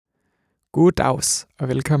God dags og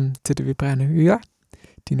velkommen til Det Vibrerende Øre.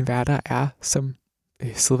 Dine værter er som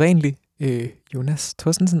sædvanlig Jonas,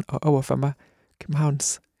 Torstensen og overfor mig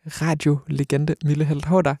Københavns radiolegende Mille, hendes,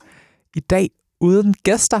 Haarder. I dag uden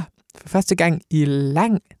gæster for første gang i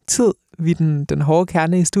lang tid. Vi er den hårde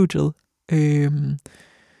kerne i studiet.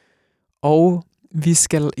 Og vi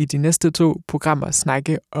skal i de næste 2 programmer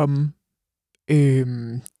snakke om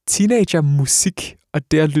teenagermusik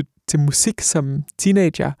og det at lytte til musik som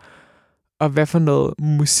teenager. Og hvad for noget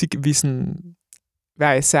musik vi sådan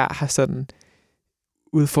hver især har sådan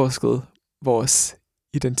udforsket vores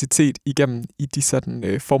identitet igennem i de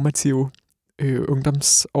sådan formative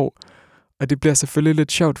ungdomsår. Og det bliver selvfølgelig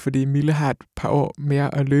lidt sjovt, fordi Mille har et par år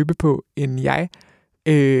mere at løbe på end jeg.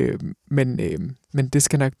 Men det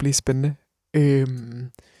skal nok blive spændende.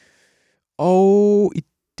 Og i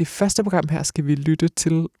det første program her skal vi lytte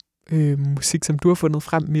til musik, som du har fundet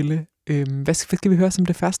frem, Mille. Hvad skal vi høre som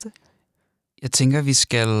det første? Jeg tænker,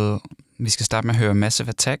 vi skal starte med at høre Massive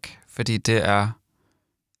Attack, fordi det er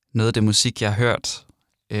noget af det musik, jeg har hørt,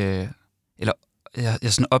 eller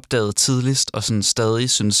jeg sådan opdaget tidligst, og sådan stadig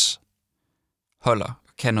synes holder,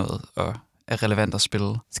 kan noget, og er relevant at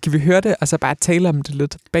spille. Skal vi høre det, og så bare tale om det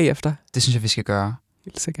lidt bagefter? Det synes jeg, vi skal gøre.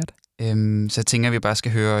 Helt sikkert. Så jeg tænker, at vi bare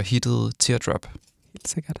skal høre hittet Teardrop. Helt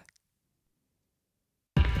sikkert.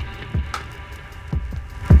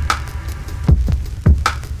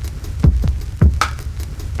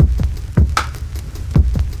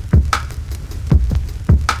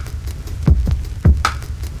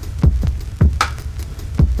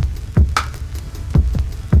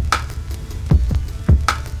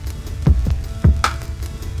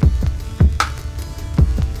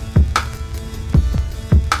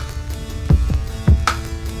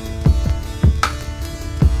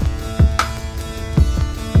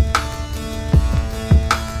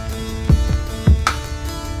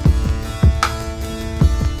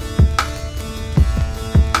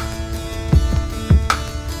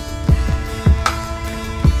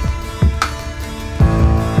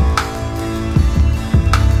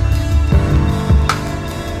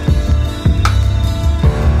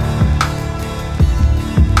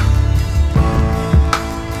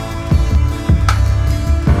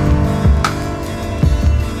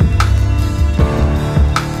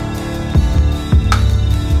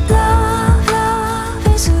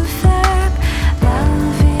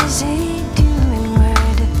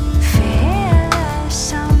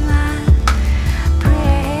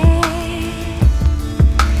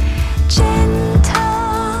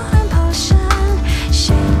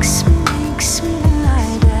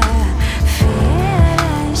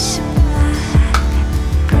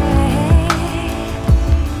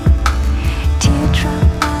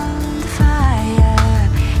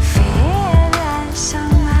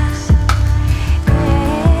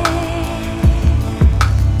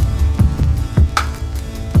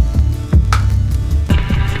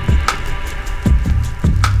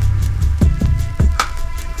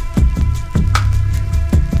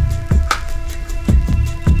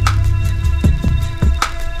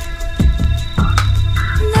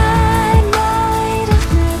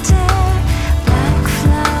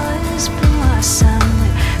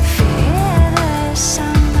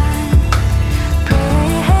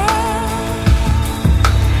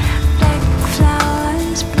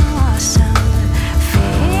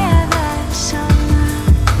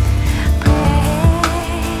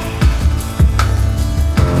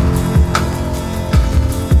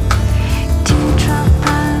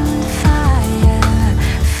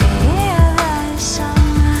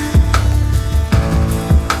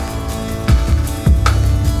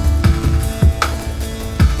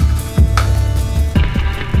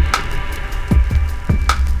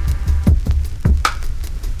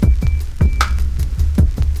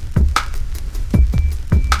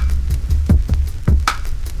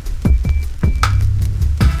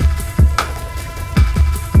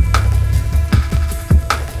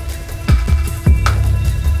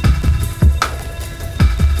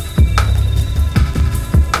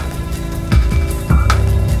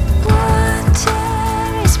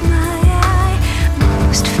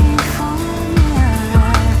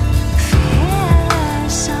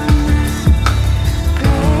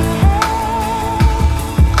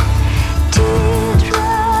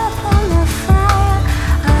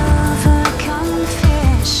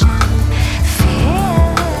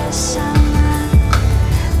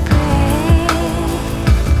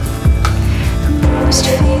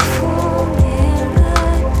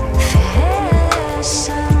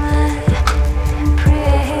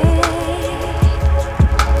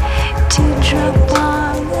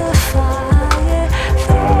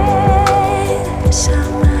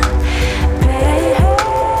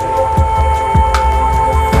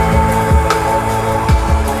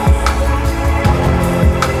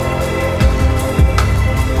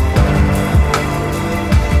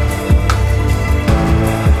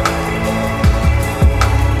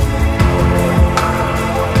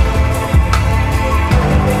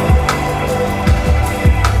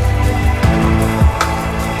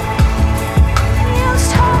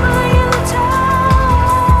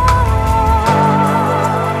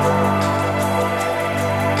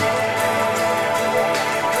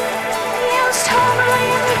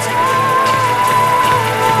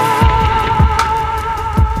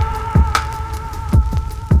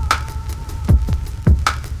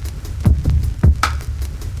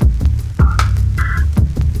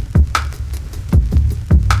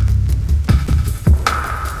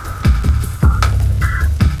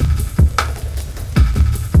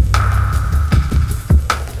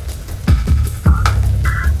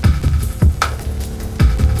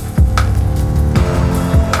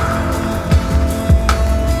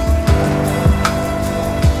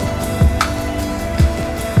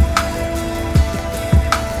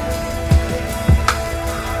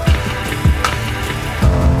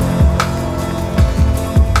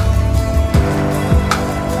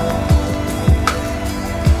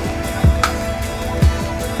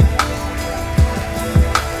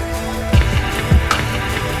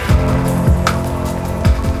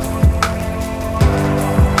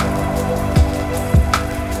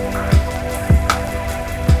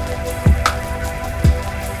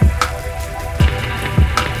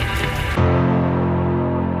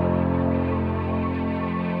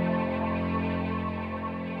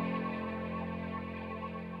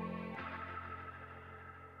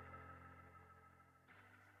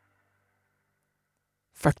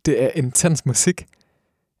 fuck, det er intens musik.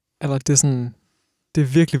 Eller det er sådan, det er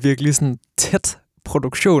virkelig, virkelig sådan tæt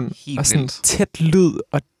produktion. Helt og sådan vildt. tæt lyd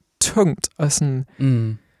og tungt. Og sådan,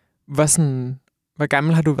 hvor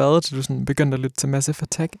gammel har du været, til du sådan begyndte at lytte til Massive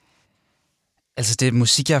Attack? Altså, det er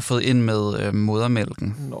musik, jeg har fået ind med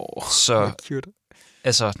modermælken. Nå, så cute.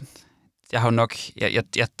 Altså, jeg har jo nok...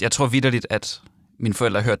 Jeg tror vitterligt, at mine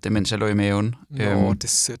forældre hørte det, mens jeg lå i maven. Nå, det er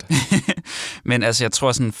sødt. Men altså, jeg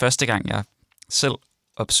tror sådan, første gang, jeg selv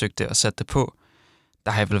opsøgte og satte det på,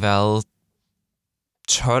 der har jeg vel været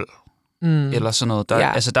 12 eller sådan noget.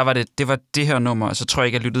 Altså, der var det var det her nummer, og så tror jeg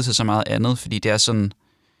ikke, jeg lyttede til så meget andet, fordi det er sådan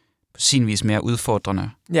på sin vis mere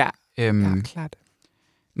udfordrende. Ja, klart.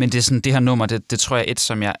 Men det er sådan, det her nummer, det tror jeg er et,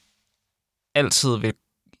 som jeg altid vil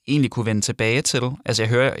egentlig kunne vende tilbage til. Altså, jeg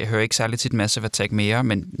hører ikke særlig tit Massive Attack mere,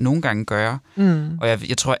 men nogle gange gør jeg. Og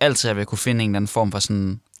jeg tror altid, jeg vil kunne finde en eller anden form for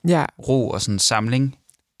sådan ro og sådan samling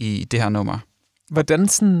i det her nummer. Hvordan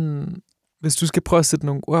sådan, hvis du skal prøve at sætte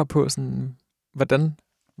nogle ord på, sådan,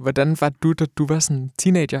 hvordan var du, da du var sådan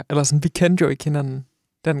teenager? Eller sådan, vi kendte jo ikke hinanden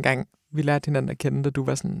dengang. Vi lærte hinanden at kende, da du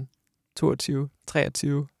var sådan 22,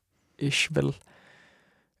 23-ish, vel?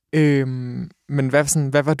 Men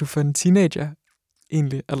hvad var du for en teenager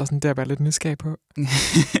egentlig? Eller sådan, der er bare lidt nysgerrig på.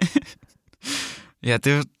 Ja,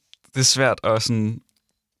 det er svært at sådan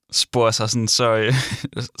spore sig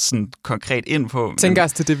sådan konkret ind på. Jeg tænker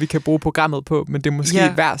også, det er det, vi kan bruge programmet på, men det er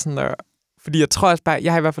måske værd sådan at... Fordi jeg tror også bare,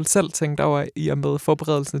 jeg har i hvert fald selv tænkt over i og med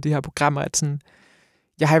forberedelsen af de her programmer, at sådan,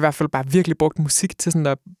 jeg har i hvert fald bare virkelig brugt musik til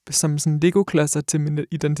sådan som sådan Lego-klodser til min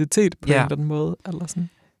identitet på en eller anden måde. Eller sådan.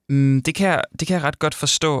 Det kan jeg ret godt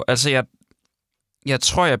forstå. Altså, jeg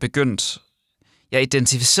tror, jeg begyndte... Jeg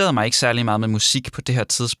identificerede mig ikke særlig meget med musik på det her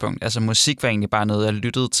tidspunkt. Altså, musik var egentlig bare noget, jeg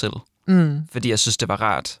lyttede til. Fordi jeg synes, det var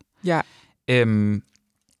rart. Ja.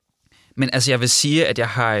 Men altså, jeg vil sige, at jeg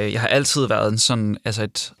har altid været en sådan... Altså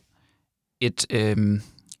et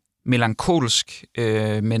melankolsk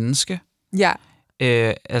menneske. Ja.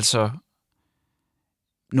 Altså...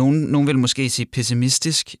 Nogen vil måske sige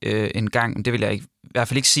pessimistisk en gang. Det vil jeg i hvert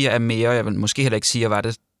fald ikke sige, at jeg er mere. Jeg vil måske heller ikke sige, at jeg var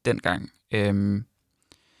det dengang.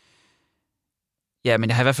 Ja, men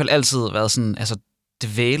jeg har i hvert fald altid været sådan, altså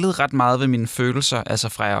dvælet ret meget ved mine følelser, altså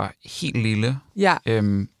fra jeg var helt lille. Ja.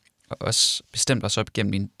 Og også bestemt også op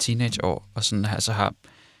gennem mine teenageår. Og sådan, altså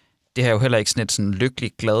det her er jo heller ikke sådan et sådan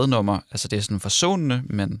lykkeligt glad nummer. Altså det er sådan forsonende,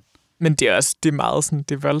 men... Men det er også, det er meget sådan,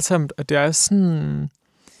 det er voldsomt, og det er også sådan...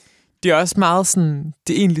 Det er også meget sådan,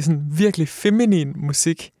 det er egentlig sådan virkelig feminin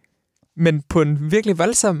musik, men på en virkelig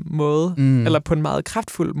voldsom måde, eller på en meget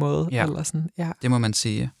kraftfuld måde. Ja, eller sådan. Ja. Det må man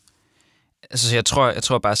sige. Altså, jeg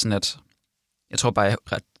tror bare sådan, at jeg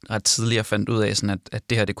ret tidligere fandt ud af, sådan at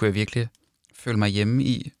det her, det kunne jeg virkelig føle mig hjemme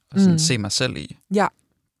i, og sådan se mig selv i. Ja.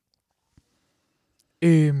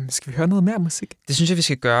 Skal vi høre noget mere musik? Det synes jeg, vi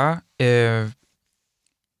skal gøre.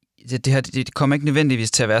 Det her, det kommer ikke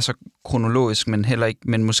nødvendigvis til at være så kronologisk, men heller ikke,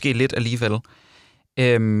 men måske lidt alligevel.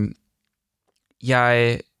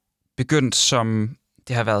 Jeg begyndte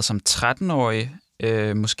det har været som 13-årig,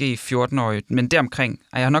 måske 14-årig, men deromkring,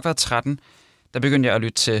 jeg har nok været 13, der begyndte jeg at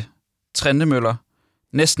lytte til Trentemøller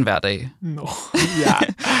næsten hver dag. Ja.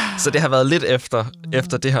 Så det har været lidt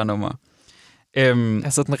efter det her nummer.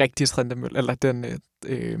 Altså den rigtige Trentemøller, eller den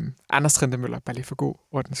Anders Trentemøller, bare lige for god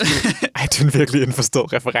ordens skyld. Ej, det er en virkelig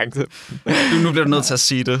indforstået reference. Nu bliver du nødt til at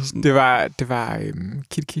sige det. Det var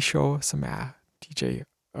Kid Kishore, som er DJ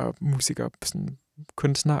og musiker, sådan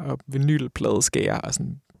kunstner og vinylpladeskærer, og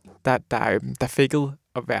sådan, der fakede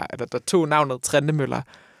at være, eller der tog navnet Trentemøller,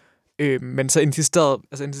 men så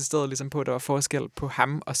insisterede ligesom på, at der var forskel på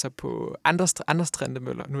ham, og så på Anders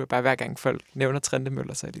Trentemøller. Nu er bare hver gang folk nævner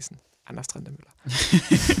Trentemøller, så er de sådan, Anders Trentemøller.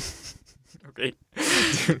 Okay.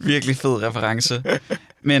 Virkelig fed reference.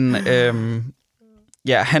 Men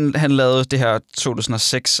ja, han lavede det her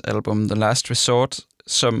 2006-album, The Last Resort,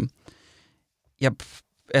 som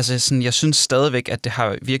jeg synes stadigvæk, at det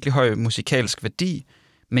har virkelig høj musikalsk værdi,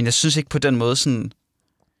 men jeg synes ikke på den måde sådan,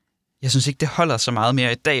 jeg synes ikke, det holder så meget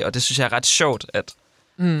mere i dag, og det synes jeg er ret sjovt, at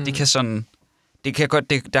det kan sådan, det kan godt,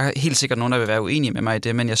 der er helt sikkert nogen, der vil være uenige med mig i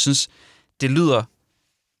det, men jeg synes, det lyder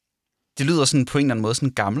sådan på en eller anden måde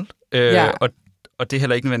sådan gammelt, og det er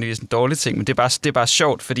heller ikke nødvendigvis en dårlig ting, men det er bare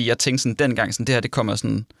sjovt, fordi jeg tænkte sådan dengang, sådan, det her, det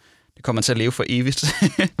kommer til at leve for evigt.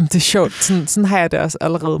 Det er sjovt. Sådan har jeg det også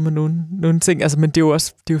allerede med nogle ting. Altså, men det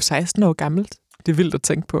er jo 16 år gammelt. Det er vildt at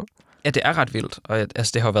tænke på. Ja, det er ret vildt. Og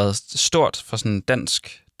altså, det har været stort for sådan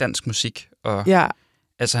dansk musik. Og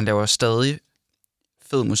altså, han laver stadig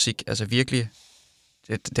fed musik. Altså virkelig.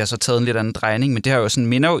 Det har så taget en lidt anden drejning, men det har jo sådan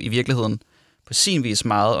minder jo i virkeligheden på sin vis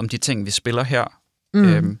meget om de ting, vi spiller her.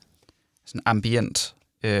 Sådan ambient,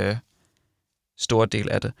 store del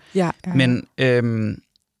af det. Ja. Men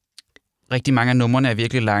rigtig mange af numrene er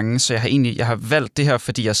virkelig lange, så jeg har valgt det her,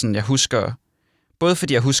 fordi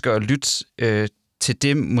jeg husker at lytte til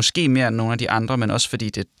det, måske mere end nogle af de andre, men også fordi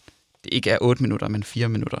det ikke er 8 minutter, men 4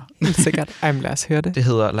 minutter. Sikkert. Lad os høre det. Det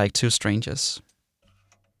hedder Like Two Strangers.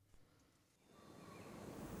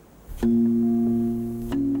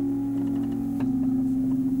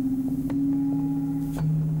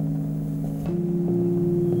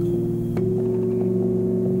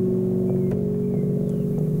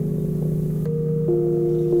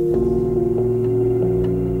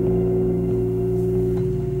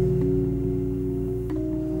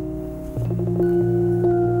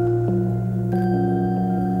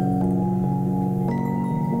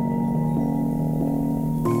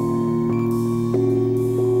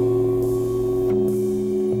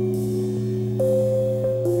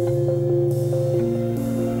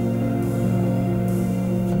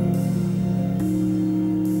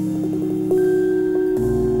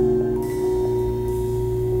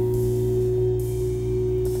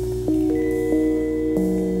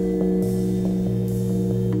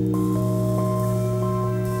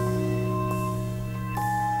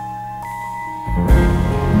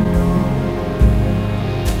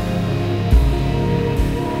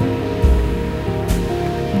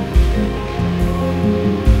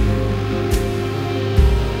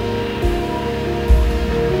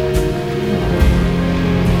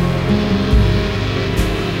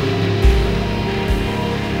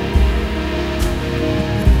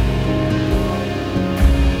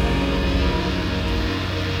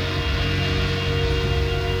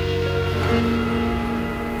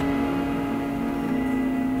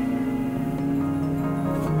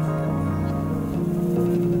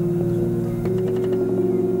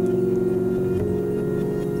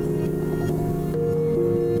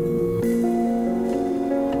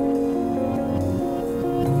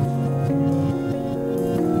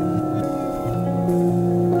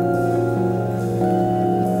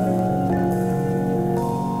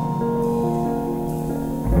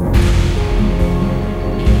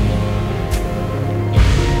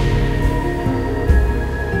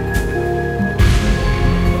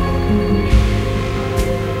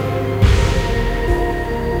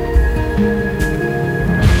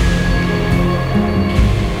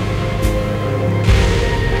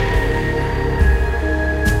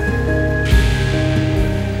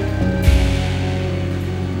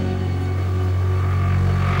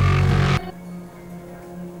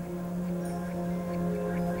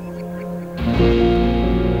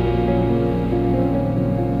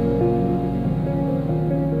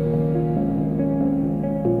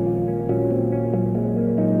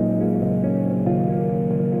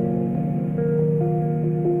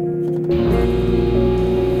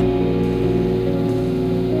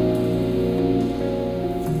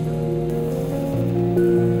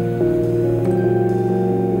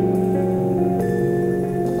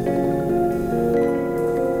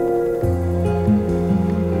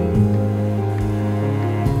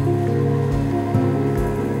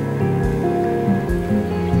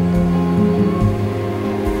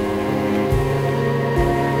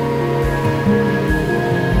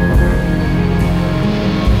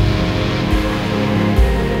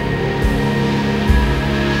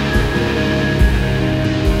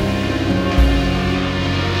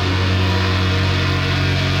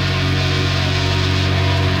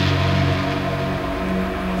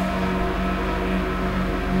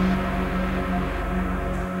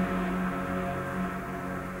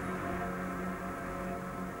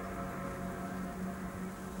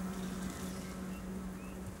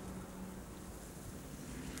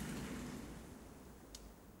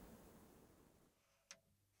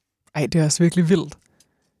 Ej, det er også virkelig vildt.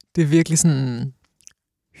 Det er virkelig sådan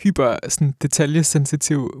hyper sådan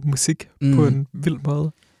detaljesensitiv musik på en vild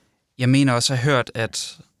måde. Jeg mener også at have hørt,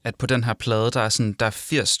 at på den her plade, der er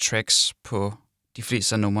 80 tracks på de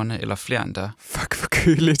fleste af numrene, eller flere end der. Fuck, hvor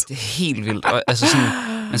køligt. Det er helt vildt. Og, altså sådan,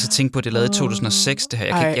 man skal tænke på, at det er lavet i 2006, det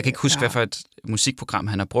her. Jeg kan ikke huske, hvad for et musikprogram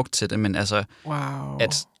han har brugt til det, men altså,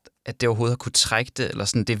 at det overhovedet har kunne trække det, eller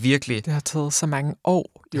sådan, det er virkelig... Det har taget så mange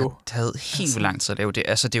år, jo. Det har taget helt vildt lang tid at lave det.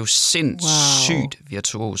 Altså, det er jo sindssygt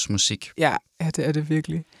virtuos musik. Ja, det er det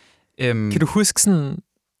virkelig. Kan du huske sådan,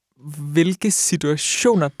 hvilke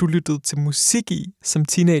situationer du lyttede til musik i som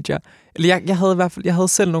teenager? Eller jeg havde i hvert fald, jeg havde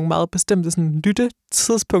selv nogle meget bestemte sådan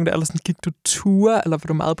lyttetidspunkter, eller sådan, gik du ture, eller var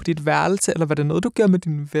du meget på dit værelse, eller var det noget, du gjorde med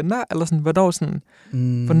dine venner, eller sådan,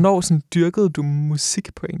 hvornår sådan dyrkede du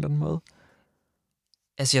musik på en eller anden måde?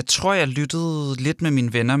 Altså, jeg tror, jeg lyttede lidt med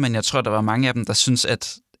mine venner, men jeg tror, der var mange af dem, der synes,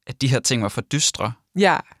 at de her ting var for dystre.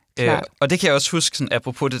 Ja. Og det kan jeg også huske, sådan,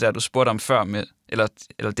 apropos det der, du spurgte om før, med,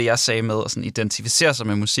 eller det jeg sagde med at sådan, identificere sig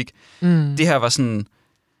med musik. Det her var sådan,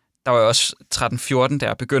 der var jo også 13-14,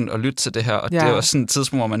 der begyndte at lytte til det her, og det er også sådan et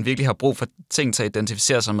tidspunkt, hvor man virkelig har brug for ting til at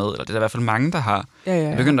identificere sig med, eller det er der i hvert fald mange, der har.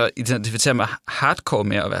 Jeg begyndte at identificere mig hardcore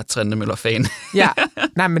med at være Trentemøller-fan.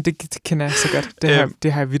 Nej, men det kender jeg så godt.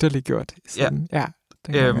 Det har jeg vitterligt gjort. Sådan,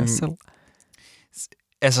 det gør jeg selv.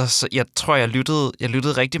 Altså, så jeg tror, jeg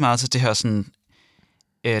lyttede rigtig meget til det her sådan,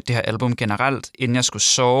 det her album generelt, inden jeg skulle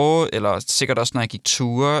sove, eller sikkert også, når jeg gik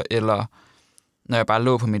ture, eller når jeg bare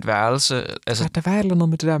lå på mit værelse. Altså, der var noget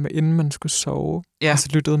med det der med, inden man skulle sove, og så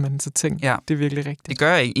lyttede man til ting. Ja. Det er virkelig rigtigt. Det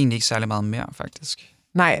gør jeg egentlig ikke særlig meget mere, faktisk.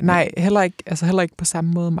 Nej, heller ikke på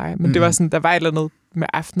samme måde mig. Men det var sådan, der var et eller andet med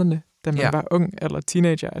aftenerne, da man var ung eller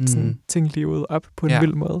teenager, at sådan ting livede op på en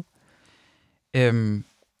vild måde.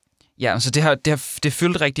 Så det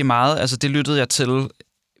fyldte rigtig meget. Altså, det lyttede jeg til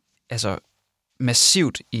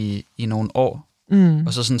massivt i nogle år.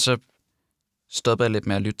 Og så stoppede jeg lidt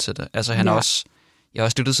med at lytte til det. Altså, jeg har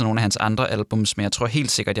også lyttet til nogle af hans andre albums, men jeg tror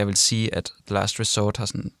helt sikkert, jeg vil sige, at The Last Resort har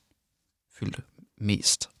sådan fyldt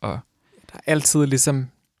mest. Og der er altid ligesom,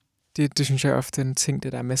 det synes jeg ofte er en ting,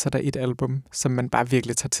 det der med, så der er et album, som man bare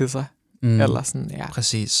virkelig tager til sig. Eller sådan,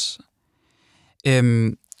 Præcis.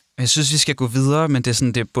 Jeg synes, vi skal gå videre, men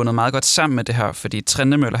det er bundet meget godt sammen med det her, fordi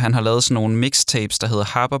Trentemøller, han har lavet sådan nogle mixtapes, der hedder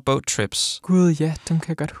Haarder Boat Trips. Gud, ja, dem kan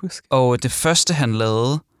jeg godt huske. Og det første, han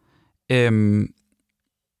lavede,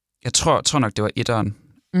 jeg tror nok, det var etteren.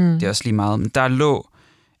 Det er også lige meget. Men der lå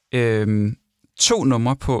 2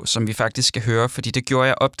 numre på, som vi faktisk skal høre, fordi det gjorde,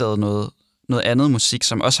 jeg opdagede noget andet musik,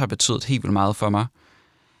 som også har betydet helt vildt meget for mig.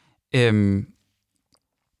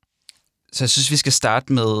 Så jeg synes, vi skal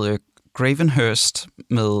starte med Gravenhurst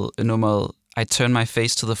med nummeret I Turn My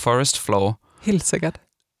Face to the Forest Floor. Helt sikkert.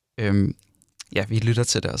 Vi lytter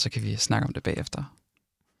til det, og så kan vi snakke om det bagefter.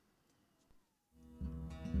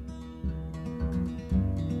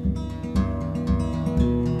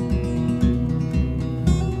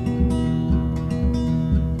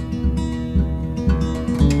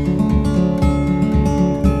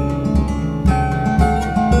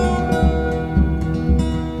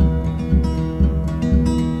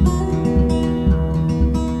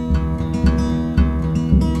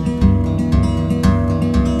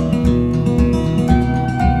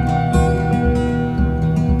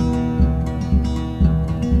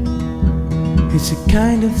 It's a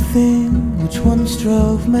kind of thing which once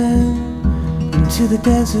drove man into the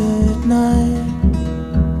desert night.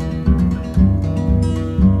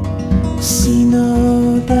 See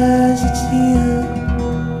no deserts here.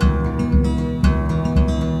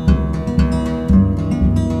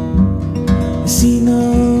 See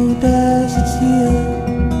no deserts here.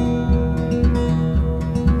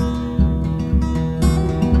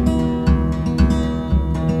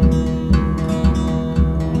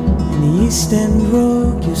 East End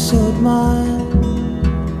rogue you so admire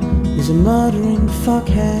is a murdering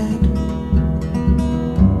fuckhead.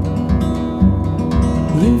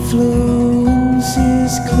 The influence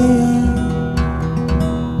is clear.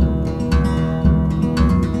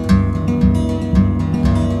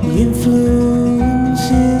 The influence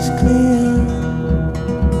is clear.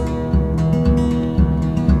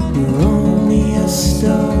 You're only a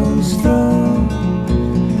stone's throw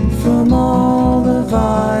from all the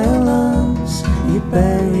violence you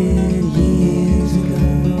buried years ago.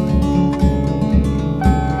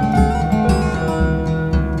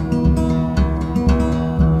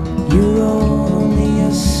 You're only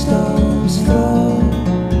a stone's throw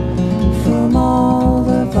from all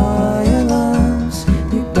the violence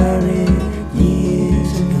you buried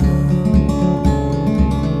years ago.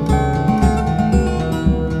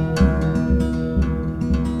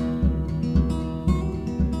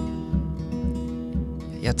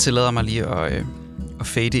 Jeg tillader mig lige at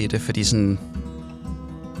fade i det, fordi sådan...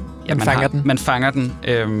 Ja, man fanger den.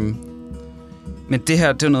 Men det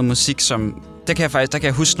her, det er noget musik, som... Der kan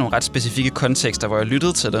jeg huske nogle ret specifikke kontekster, hvor jeg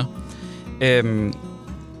lyttede til det.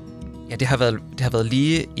 Det har været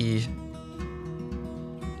lige i...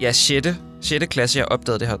 6. klasse, jeg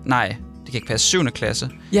opdagede det her. Nej, det kan ikke passe. 7. klasse.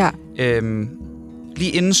 Ja.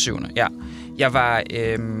 Lige inden 7. Ja. Jeg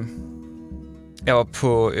var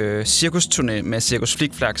på cirkusturné med Cirkus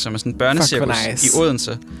Flikflak, som er sådan en børnecirkus nice. I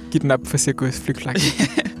Odense. Giv den op for Cirkus Flikflak.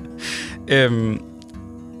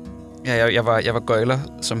 Jeg var gøjler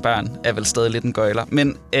som barn. Jeg er vel stadig lidt en gøjler.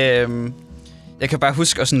 Men jeg kan bare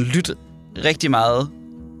huske at sådan lytte rigtig meget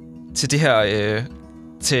til det her...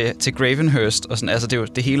 til Gravenhurst. Og sådan, altså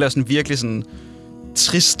det hele er sådan virkelig sådan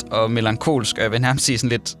trist og melankolsk. Og jeg vil nærmest sige sådan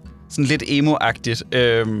lidt sådan lidt emo-agtigt.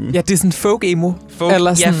 Ja, det er sådan folk-emo.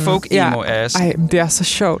 Eller sådan, folk-emo er sådan. Ej, men det er så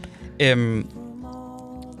sjovt.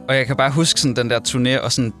 Og jeg kan bare huske sådan den der turné,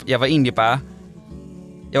 og sådan, jeg var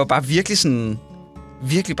bare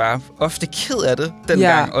virkelig bare ofte ked af det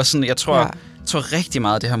dengang. Og sådan, jeg tror rigtig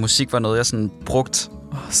meget, at det her musik var noget, jeg sådan brugt.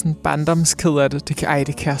 Sådan barndomsked af det. Det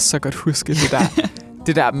kan jeg så godt huske, det der.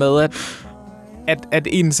 Det der med, at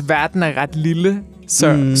ens verden er ret lille,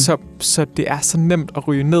 så det er så nemt at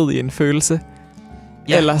ryge ned i en følelse.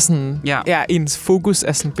 Ja. Eller sådan, ens fokus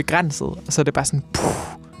er sådan begrænset, og så er det bare sådan,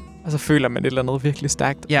 og så føler man et eller andet virkelig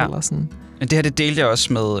stærkt. Ja. Eller sådan. Men det her, det delte jeg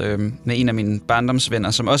også med en af mine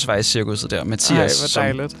barndomsvenner, som også var i cirkuset der, Mathias.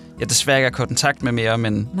 Ej, hvor dejligt. Som jeg desværre ikke har kontakt med mere,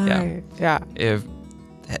 men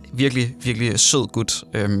virkelig, virkelig sød gut.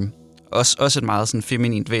 Også et meget sådan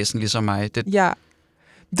feminint væsen, ligesom mig.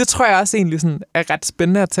 Det tror jeg også egentlig sådan, er ret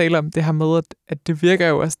spændende at tale om, det her med, at det virker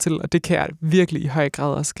jo også til, og det kan jeg virkelig i høj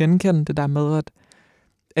grad også genkende, det der med,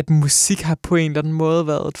 at musik har på en eller anden måde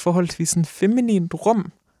været et forholdsvis sådan feminint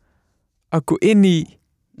rum at gå ind i.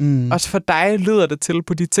 Også for dig lyder det til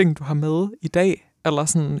på de ting, du har med i dag. Eller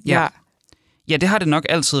sådan, Ja, det har det nok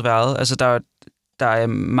altid været. Altså, der er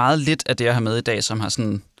meget lidt af det, jeg har med i dag, som har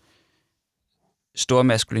sådan store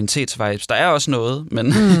maskulinitetsvibes. Der er også noget,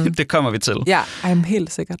 men det kommer vi til. Ja,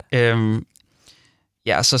 helt sikkert.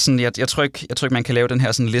 Så sådan, jeg tror ikke, man kan lave den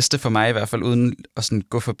her sådan liste for mig i hvert fald, uden at sådan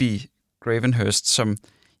gå forbi Gravenhurst, som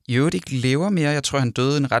i øvrigt ikke lever mere. Jeg tror, han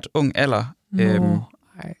døde i en ret ung alder.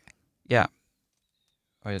 Ja.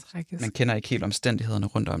 Og man kender ikke helt omstændighederne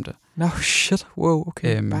rundt om det. No shit, wow,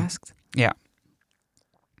 okay, barskt. Ja.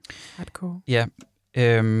 Hardcore. Ja,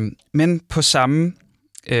 men på samme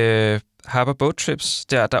Haarder Boat Trips,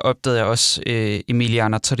 der opdagede jeg også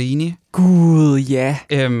Emiliana Torrini. Gud, ja.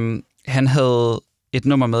 Han havde et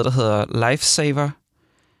nummer med, der hedder Lifesaver,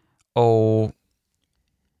 og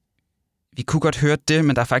vi kunne godt høre det,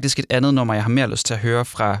 men der er faktisk et andet nummer, jeg har mere lyst til at høre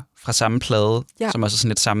fra samme plade, som også er sådan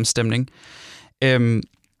lidt samme stemning,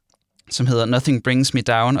 som hedder Nothing Brings Me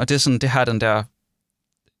Down, og det er sådan, det har den der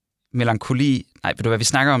melankoli. Nej, ved du hvad, vi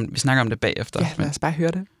snakker om det bagefter. Ja, lad os bare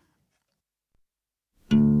høre det.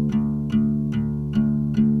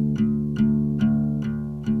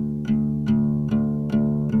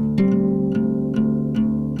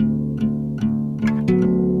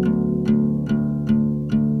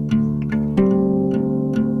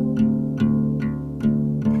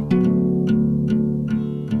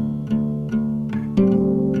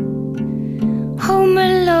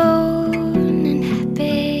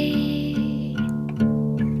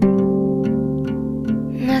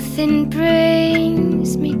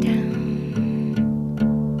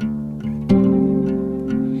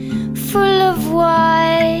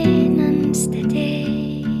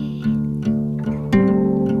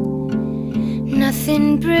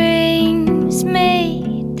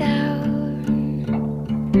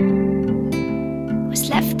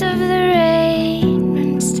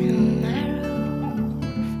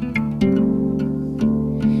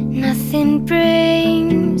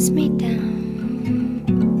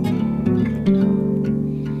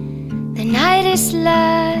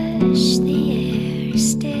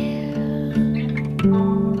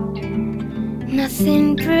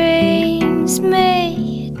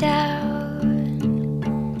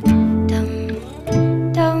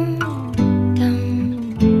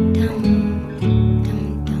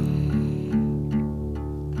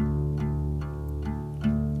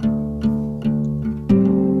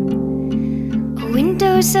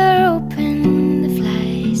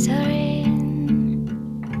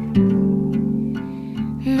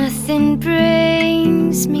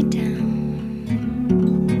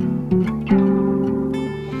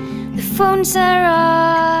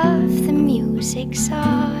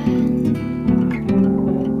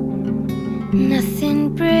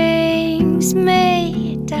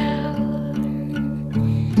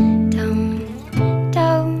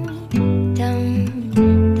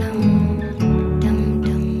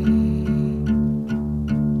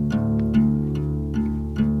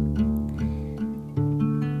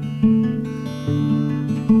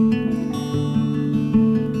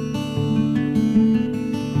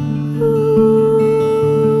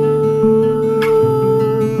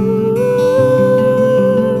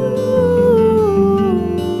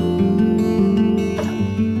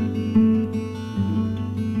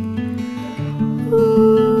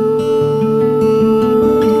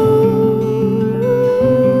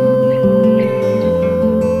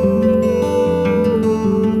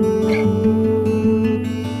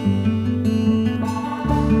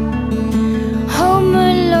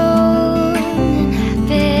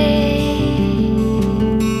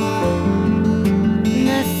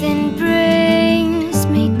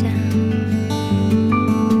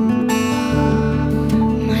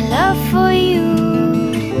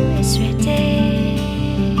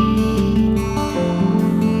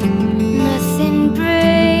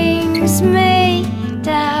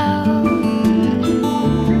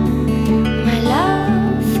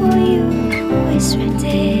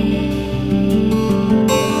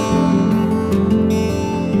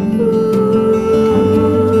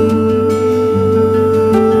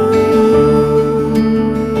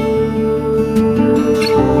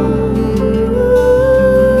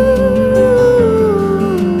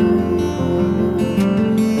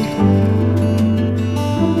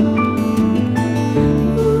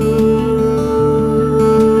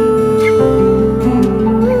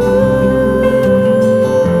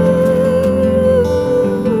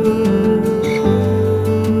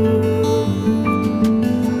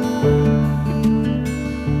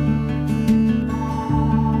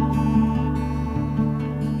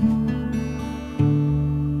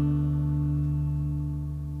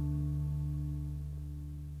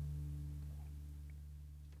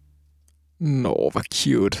 hvor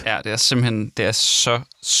cute. Ja, det er simpelthen så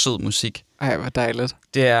sød musik. Ej, hvor dejligt.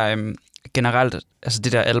 Det er generelt, altså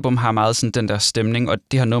det der album har meget sådan den der stemning, og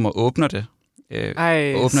det her nummer åbner det.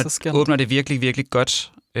 Åbner det virkelig, virkelig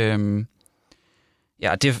godt.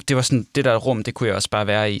 Ja, det var sådan, det der rum, det kunne jeg også bare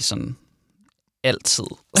være i sådan altid.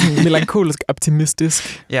 Sådan melankolsk,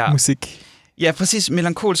 optimistisk musik. Ja, præcis.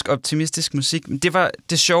 Melankolsk, optimistisk musik. Det var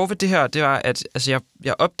det sjove ved det her, det var, at altså,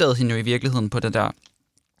 jeg opdagede hende jo i virkeligheden på den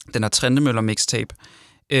der Trentemøller mixtape.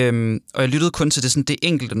 Og jeg lyttede kun til det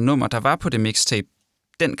enkelte nummer, der var på det mixtape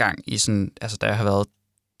dengang, i sådan, altså, da jeg har været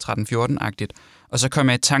 13-14-agtigt. Og så kom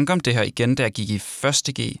jeg i tanke om det her igen, da jeg gik i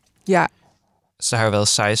første G. Ja. Så har jeg været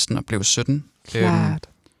 16 og blev 17. Klart.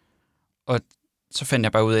 Og så fandt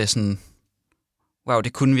jeg bare ud af sådan, wow,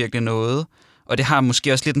 det kunne virkelig noget. Og det har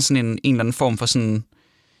måske også lidt sådan en eller anden form for sådan,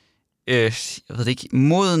 jeg ved det ikke,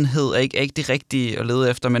 modenhed er ikke det rigtige at lede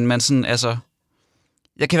efter, men man sådan, altså,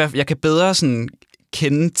 jeg kan bedre sådan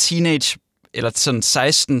kende teenage, eller sådan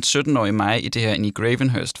 16-17-årige mig i det her, end i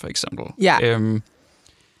Gravenhurst, for eksempel. Ja.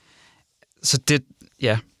 Så det,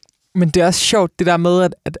 ja. Men det er også sjovt, det der med,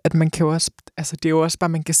 at man kan jo også, altså det er jo også bare,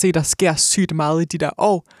 man kan se, der sker sygt meget i de der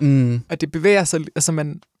år, og det bevæger sig, altså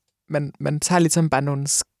man tager ligesom bare nogle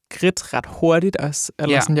skridt ret hurtigt også,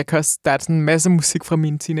 eller sådan, jeg kan også, der er sådan en masse musik fra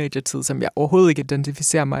min teenagertid, som jeg overhovedet ikke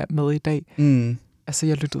identificerer mig med i dag. Altså,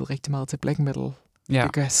 jeg lyttede rigtig meget til black metal. Ja.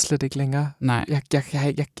 Det gør jeg slet ikke længere. Nej.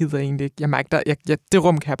 Jeg gider egentlig ikke. Jeg mærker, det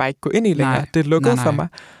rum kan jeg bare ikke gå ind i længere. Nej. Det er lukket for mig.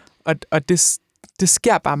 Og det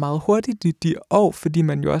sker bare meget hurtigt i de år, fordi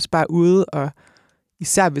man jo også bare er ude, og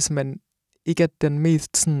især hvis man ikke er den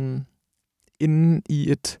mest sådan inde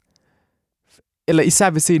i et, eller især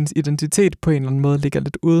hvis ens identitet på en eller anden måde ligger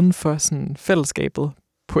lidt uden for sådan fællesskabet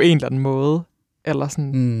på en eller anden måde, eller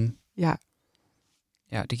sådan, ja.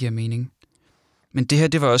 Ja, det giver mening. Men det her,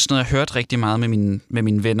 det var også noget, jeg hørte rigtig meget med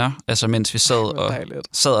mine venner, altså mens vi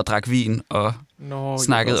sad og drak vin og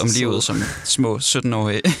snakkede om livet som små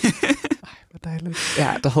 17-årige. Ej, hvor dejligt.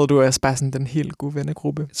 Ja, der havde du også bare sådan den helt gode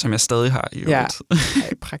vennegruppe. Som jeg stadig har i øvrigt.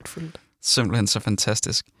 Ja, pragtfuldt. Simpelthen så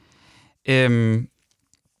fantastisk.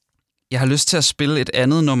 Jeg har lyst til at spille et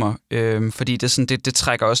andet nummer, fordi det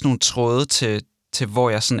trækker også nogle tråde til hvor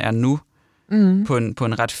jeg sådan er nu, på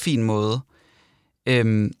en ret fin måde.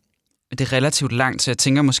 Det er relativt langt, så jeg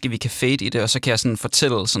tænker måske, vi kan fade i det, og så kan jeg sådan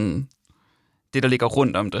fortælle sådan det, der ligger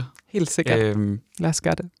rundt om det. Helt sikkert. Lad os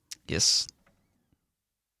gøre det. Yes.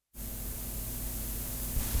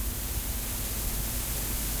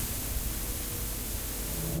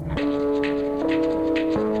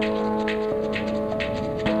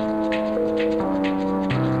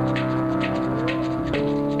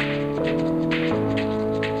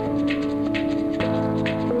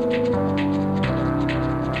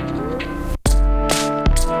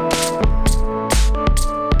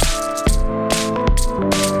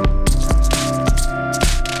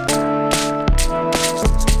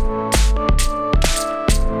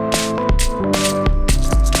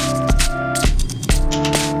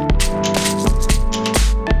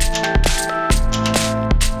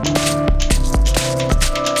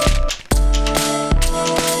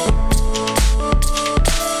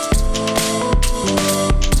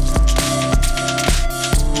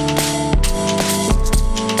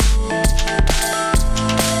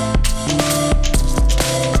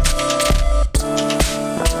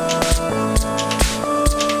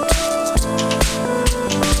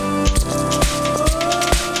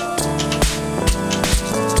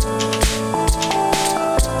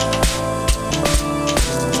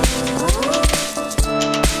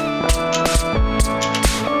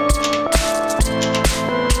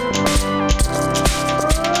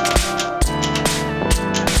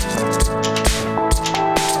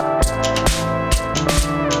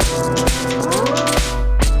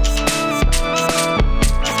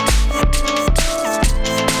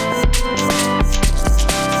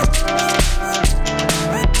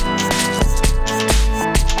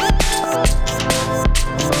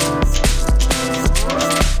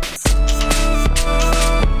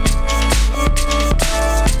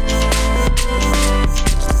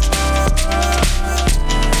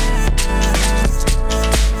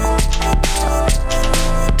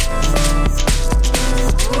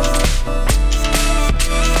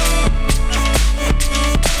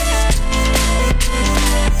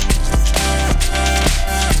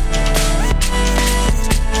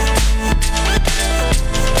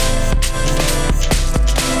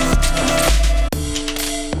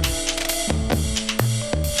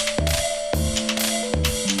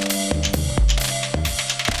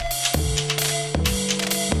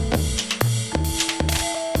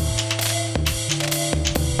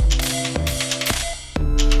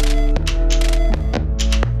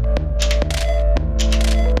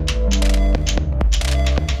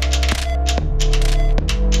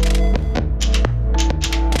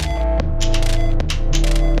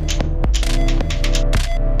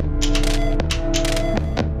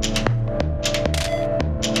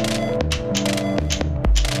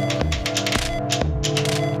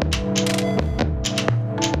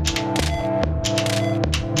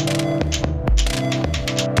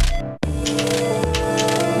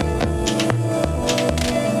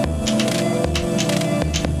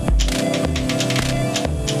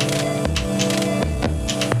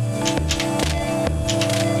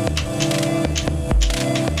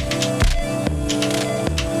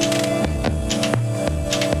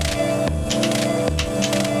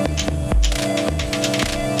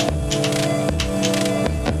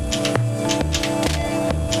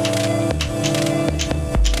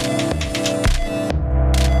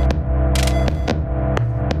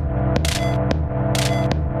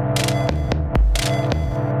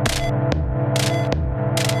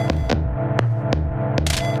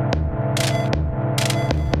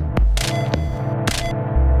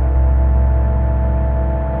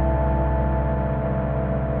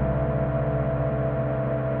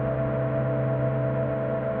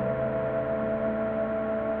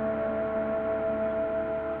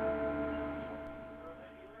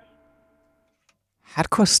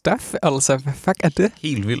 Hardcore stuff, altså. Hvad fuck er det?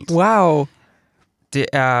 Helt vildt. Wow. Det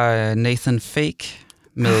er Nathan Fake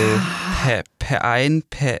med Paean.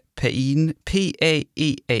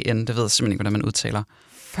 P-A-E-A-N. Det ved jeg simpelthen ikke, hvordan man udtaler.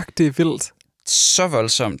 Fuck, det er vildt. Så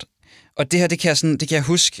voldsomt. Og det her, det kan jeg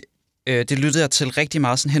huske, det lyttede jeg til rigtig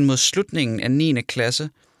meget sådan hen mod slutningen af 9. klasse,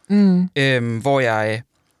 hvor jeg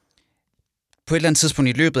på et eller andet tidspunkt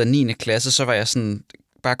i løbet af 9. klasse, så var jeg sådan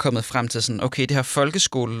bare kommet frem til sådan, okay, det her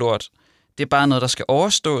folkeskolelort, det er bare noget, der skal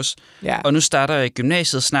overstås, og nu starter jeg i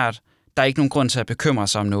gymnasiet snart, der er ikke nogen grund til at bekymre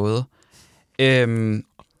sig om noget.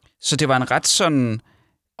 Så det var en ret sådan...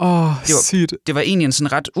 det var egentlig en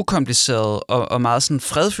sådan ret ukompliceret og meget sådan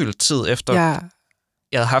fredfyldt tid, efter jeg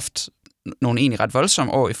havde haft nogle egentlig ret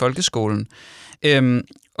voldsomme år i folkeskolen.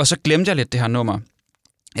 Og så glemte jeg lidt det her nummer.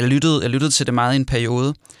 Jeg lyttede til det meget i en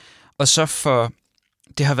periode, og så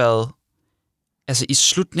det har været altså i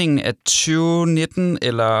slutningen af 2019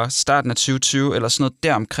 eller starten af 2020 eller sådan noget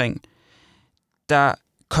deromkring, der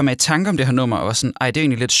kom jeg i tanke om det her nummer og var sådan, det er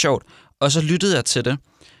egentlig lidt sjovt. Og så lyttede jeg til det,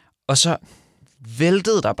 og så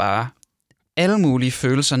væltede der bare alle mulige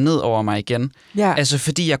følelser ned over mig igen. Altså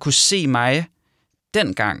fordi jeg kunne se mig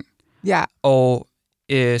dengang. Og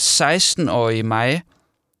 16-årige mig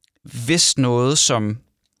vidste noget, som,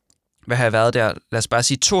 hvad har jeg været der, lad os bare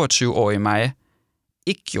sige 22-årige mig,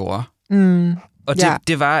 ikke gjorde. Og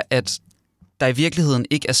det var, at der i virkeligheden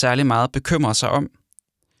ikke er særlig meget at bekymre sig om,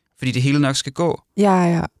 fordi det hele nok skal gå. Det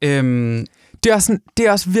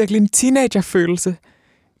er også virkelig en teenagerfølelse.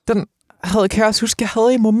 Den kan jeg også huske, jeg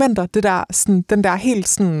havde i momenter, det der, sådan, den der helt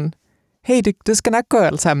sådan, hey, det skal nok gå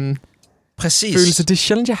alt sammen. Præcis. Følelse. Det er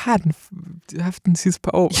sjældent, jeg har haft den sidste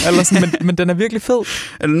par år, eller sådan, men den er virkelig fed.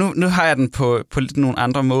 Eller nu har jeg den på lidt nogle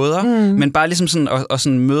andre måder, men bare ligesom sådan at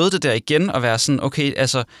sådan møde det der igen, og være sådan, okay,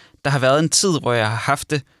 altså, der har været en tid, hvor jeg har haft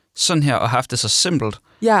det sådan her, og haft det så simpelt.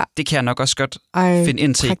 Det kan jeg nok også godt finde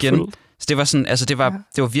ind til igen. Så det var sådan, altså det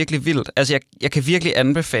var virkelig vildt. Altså jeg kan virkelig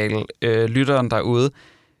anbefale lytteren derude,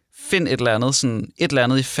 find et eller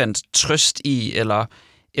andet, I fandt trøst i, eller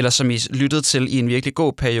som I lyttede til i en virkelig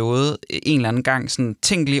god periode, en eller anden gang, sådan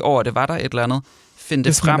tænk lige over, det var der et eller andet, find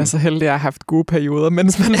det frem. Hvis man er så heldig, at jeg har haft gode perioder,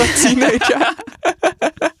 mens man var teenager.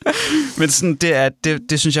 Men sådan,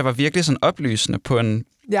 det synes jeg var virkelig sådan oplysende på en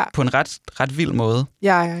ret vild måde.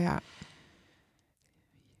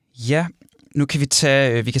 Ja, nu kan vi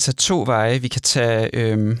kan tage 2 veje. Vi kan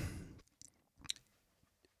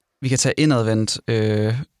tage indadvendt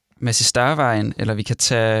Massey Star-vejen, eller vi kan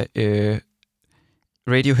tage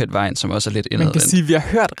Radiohead-vejen, som også er lidt indadvendt. Man kan sige, at vi har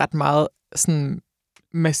hørt ret meget sådan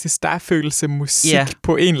Massey Star-følelse musik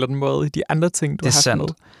på en eller anden måde i de andre ting, du har haft med.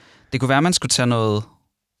 Det kunne være, at man skulle tage noget...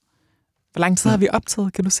 Hvor lang tid har vi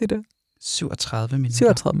optaget? Kan du se det? 37 minutter.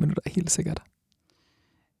 37 minutter, helt sikkert.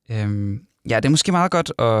 Ja, det er måske meget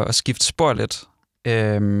godt at skifte spor lidt.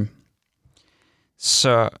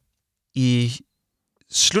 Så i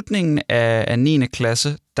slutningen af 9.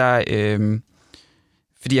 klasse, der...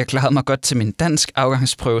 fordi jeg klarede mig godt til min dansk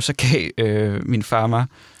afgangsprøve, så gav min far mig...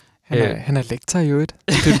 Han er lektor i øvrigt.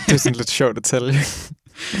 Det er sådan lidt sjovt at tælle.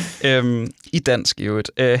 I dansk i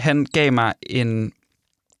øvrigt. Han gav mig en...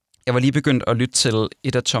 Jeg var lige begyndt at lytte til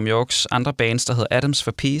et af Tom Yorks andre bands, der hed Atoms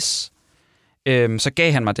for Peace. Så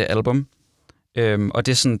gav han mig det album. Og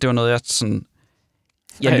det var noget, jeg sådan...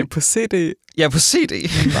 På CD? Ja, på CD.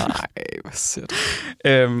 Nej, hvor sødt.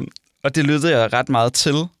 Og det lyttede jeg ret meget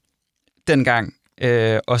til dengang.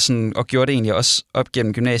 Og gjorde det egentlig også op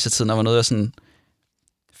gennem gymnasietiden, og var noget, jeg sådan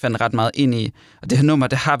fandt ret meget ind i. Og det her nummer,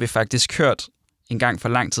 det har vi faktisk hørt en gang for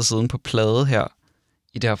lang tid siden på plade her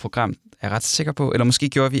i det her program, er jeg ret sikker på. Eller måske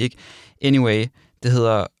gjorde vi ikke. Anyway, det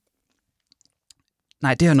hedder...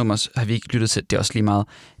 Nej, det her nummer har vi ikke lyttet til, det er også lige meget.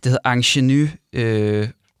 Det hedder Ingénue,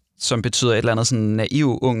 som betyder et eller andet sådan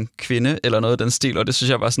naiv, ung kvinde, eller noget af den stil, og det synes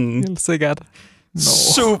jeg var sådan... Helt sikkert.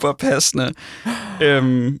 Super passende.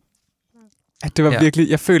 Det var virkelig...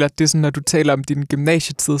 Jeg føler, at det er sådan, når du taler om din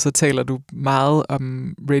gymnasietid, så taler du meget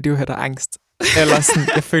om Radiohead og angst. Eller sådan,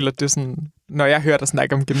 jeg føler, at det er sådan... Når jeg hører dig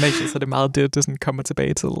snakke om gymnasiet, så er det meget det sådan kommer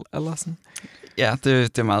tilbage til. Eller sådan. Ja,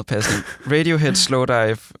 det er meget passende. Radiohead,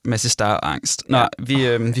 Slowdive, Massey Star og angst. Nå,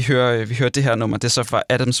 vi hører det her nummer. Det er så fra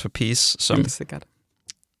Atoms for Peace. Som... Helt sikkert.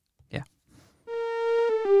 Ja.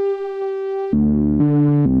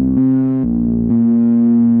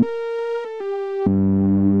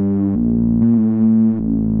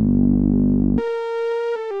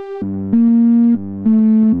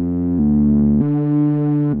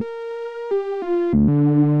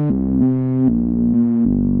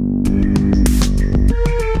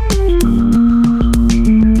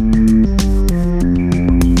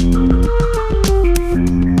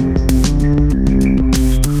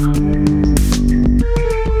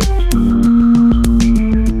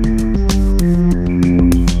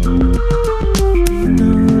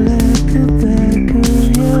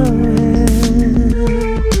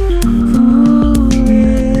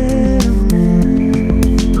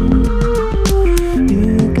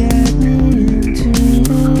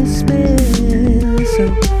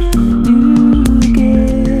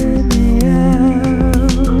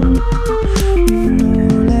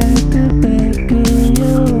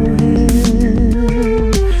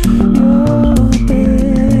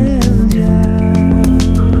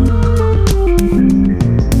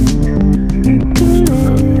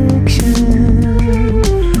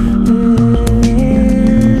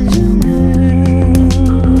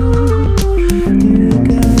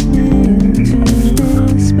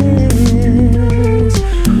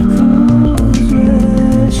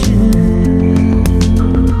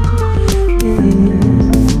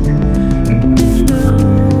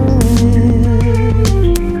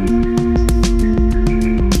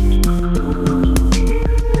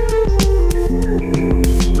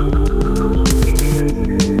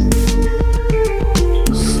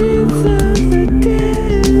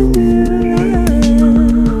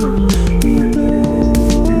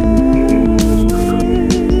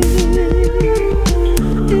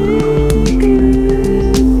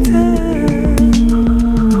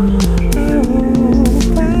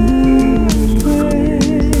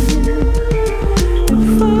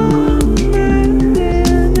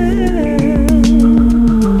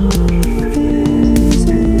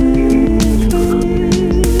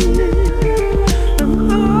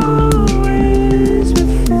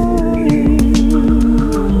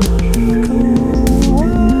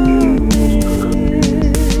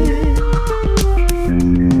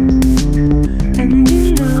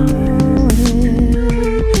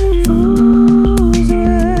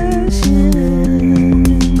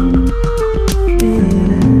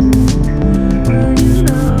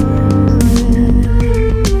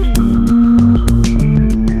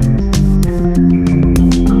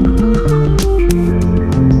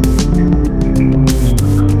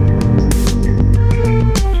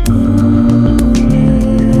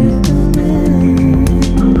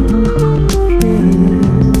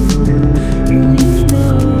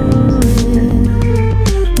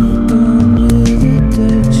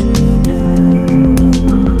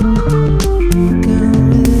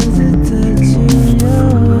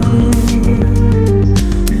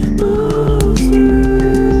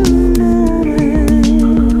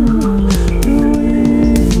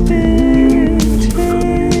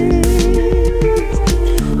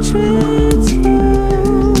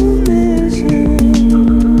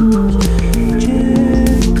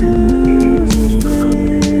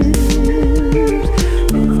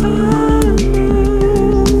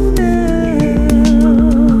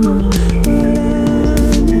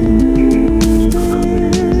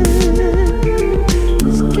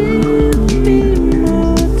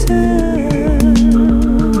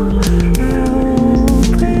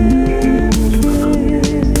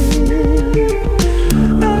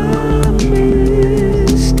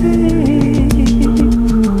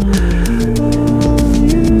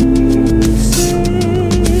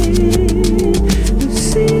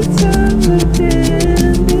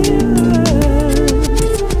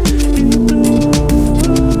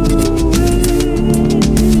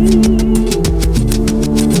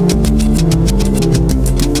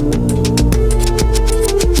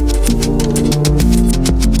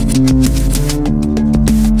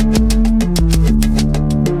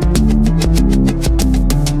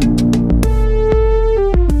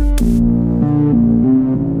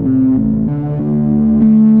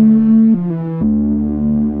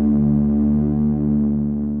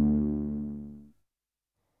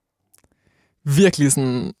 virkelig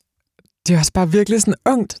sådan... Det er også bare virkelig sådan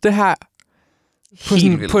ungt, det her. På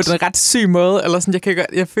en ret syg måde. Eller sådan,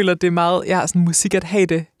 jeg føler, det er meget... Jeg har sådan musik at have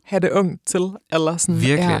det ungt til. Eller sådan,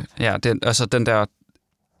 virkelig. Ja, altså den der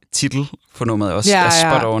titel for nummeret også er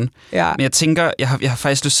spot on. Ja. Men jeg tænker, jeg har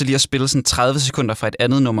faktisk lyst til lige at spille sådan 30 sekunder fra et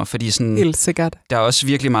andet nummer, fordi sådan... Helt sikkert. Der er også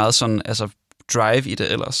virkelig meget sådan... Altså, drive i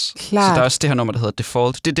det ellers. Klart. Så der er også det her nummer, der hedder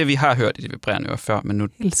Default. Det er det, vi har hørt i Det Vibrerende Øre før, men nu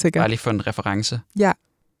bare lige for en reference. Ja.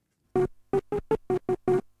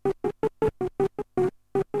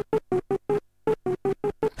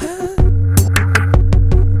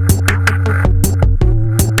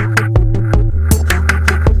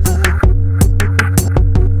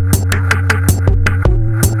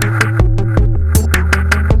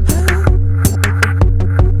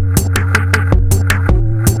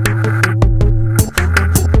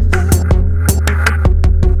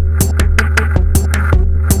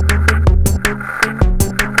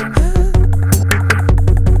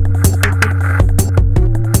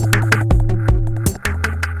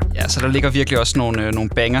 Der ligger virkelig også nogle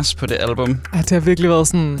bangers på det album. Ja, det har virkelig været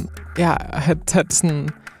sådan... Ja,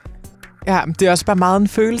 det er også bare meget en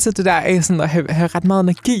følelse, det der af sådan at have ret meget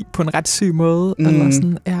energi på en ret syg måde. Eller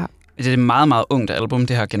sådan, ja. Det er et meget, meget ungt album,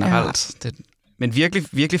 det her generelt. Ja. Men virkelig,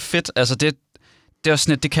 virkelig fedt. Altså, det er også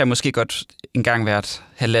sådan, det kan jeg måske godt engang hvert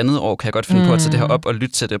halvandet år, kan jeg godt finde på at tage det her op og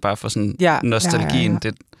lytte til det, bare for sådan nostalgien.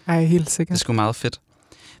 Ja, helt sikkert. Det er sgu meget fedt.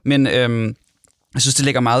 Men jeg synes, det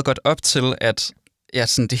lægger meget godt op til, at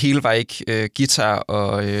sådan, det hele var ikke guitar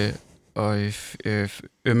og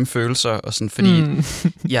ømme følelser, og sådan, fordi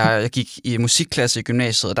jeg gik i musikklasse i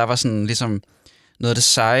gymnasiet, og der var sådan ligesom noget af det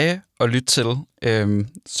seje at lytte til,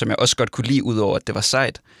 som jeg også godt kunne lide, udover at det var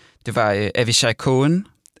sejt. Det var Avishai Cohen,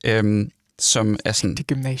 som er sådan... Det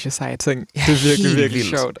gymnasieseje ting. Ja, det er virkelig, virkelig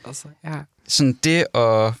sjovt. Altså. Ja. Sådan det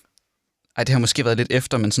og... det har måske været lidt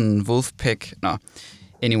efter, men sådan Wolfpack...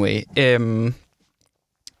 Anyway.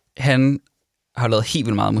 Han har lavet helt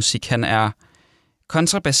vildt meget musik. Han er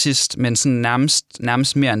kontrabassist, men sådan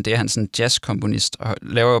nærmest mere end det. Han er sådan jazzkomponist, og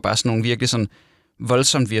laver jo bare sådan nogle virkelig sådan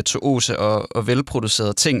voldsomt virtuose og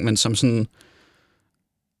velproducerede ting, men som sådan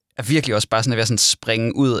er virkelig også bare sådan at være sådan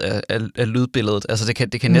springe ud af lydbilledet. Altså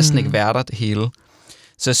det kan næsten ikke være der, det hele.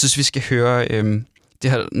 Så jeg synes, vi skal høre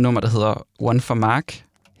det her nummer, der hedder One for Mark.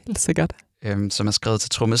 Helt sikkert. Som er skrevet til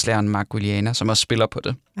trommeslageren Mark Guiliana, som også spiller på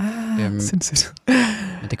det. Sindssygt.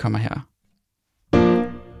 Men det kommer her.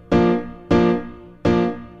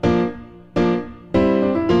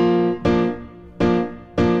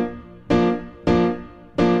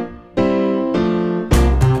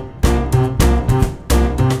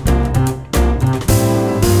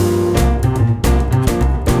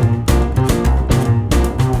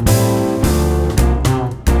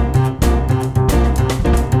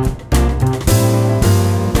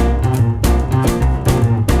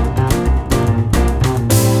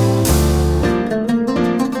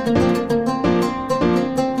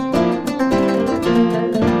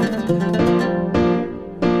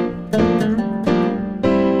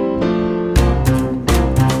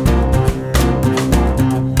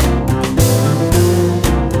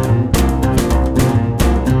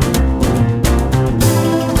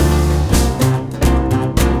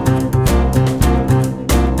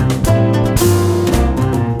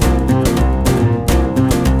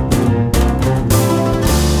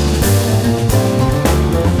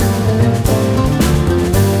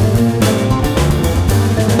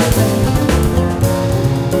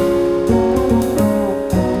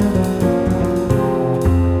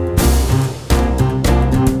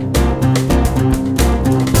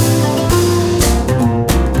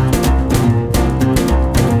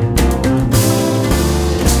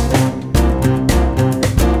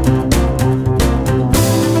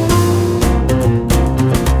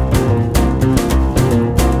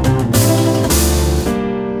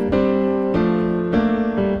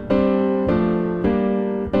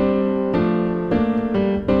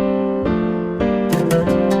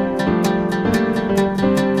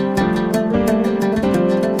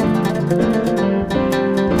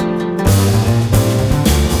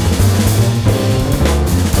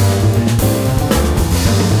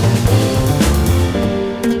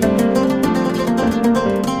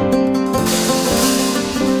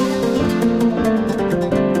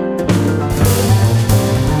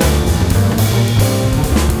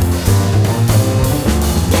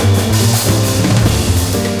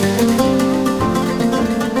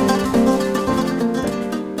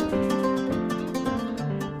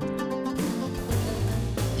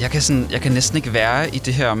 Jeg kan næsten ikke være i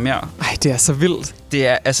det her mere. Ej, det er så vildt. Det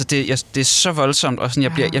er så voldsomt, og sådan,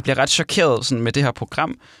 jeg bliver ret chokeret sådan, med det her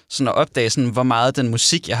program, sådan at opdage, sådan, hvor meget den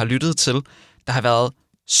musik, jeg har lyttet til, der har været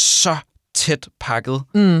så tæt pakket.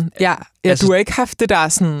 Ja, altså, du har ikke haft det der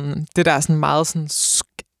sådan meget sådan...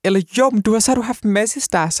 Eller jo, men du har haft en masse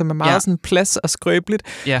der, som er meget sådan plads og skrøbeligt.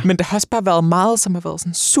 Ja. Men det har også bare været meget, som har været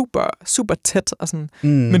sådan super, super tæt. Og sådan.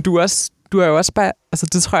 Men du er jo også bare... Altså,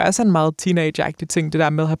 det tror jeg også er en meget teenage-agtig ting, det der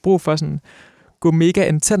med at have brug for sådan gå mega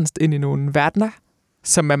intenst ind i nogle verdener,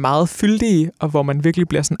 som er meget fyldige, og hvor man virkelig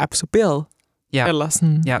bliver sådan absorberet. Ja. Eller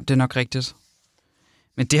sådan. Ja, det er nok rigtigt.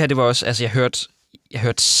 Men det her, det var også... Altså, jeg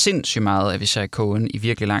hørte sindssygt meget af Avishai Cohen i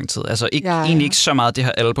virkelig lang tid. Altså, egentlig ikke så meget det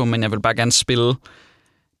her album, men jeg vil bare gerne spille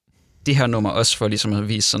det her nummer også for ligesom at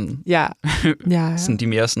vise sådan, sådan de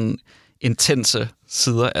mere sådan intense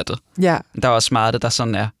sider af det. Ja. Der er også meget af det, der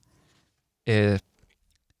sådan er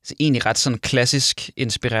egentlig ret sådan klassisk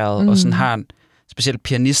inspireret, og sådan har specielt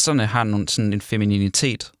pianisterne har nogle, sådan en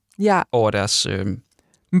femininitet over deres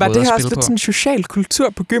men var det her også lidt sådan social kultur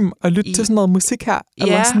på gym at lytte til sådan noget musik her?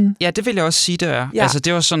 Eller sådan? Ja, det vil jeg også sige, det er. Ja. Altså,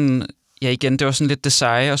 det var sådan, det var sådan lidt det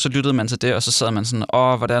seje, og så lyttede man til det, og så sad man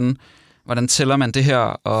sådan, hvordan tæller man det her?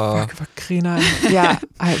 Og fuck, hvor griner jeg.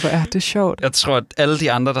 Hvor er det sjovt. Jeg tror, at alle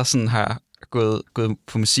de andre, der sådan har gået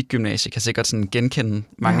på musikgymnasiet, kan sikkert sådan genkende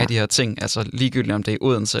mange af de her ting. Altså ligegyldigt om det er i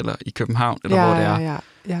Odense eller i København, eller hvor det er.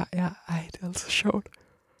 Ja. Ej, det er altså sjovt.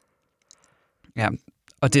 Ja,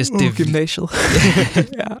 og det er gymnasiet.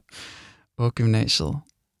 Gymnasiet.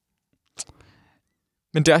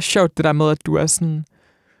 Men det er også sjovt, det der med, at du er sådan,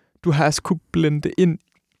 du har også kunne blende ind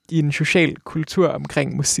i en social kultur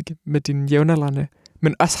omkring musik med dine jævnaldrende,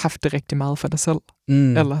 men også haft det rigtig meget for dig selv.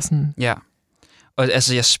 Eller sådan. Ja. Og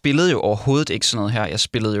altså, jeg spillede jo overhovedet ikke sådan noget her. Jeg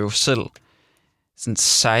spillede jo selv sådan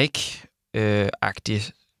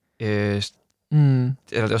psych-agtigt. Eller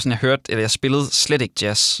det var sådan, jeg spillede slet ikke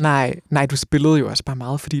jazz. Nej, du spillede jo også bare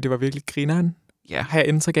meget, fordi det var virkelig grineren. Ja. Har jeg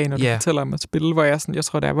indtryk af, når du fortæller om at spille, hvor jeg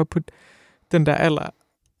tror, der var på den der alder,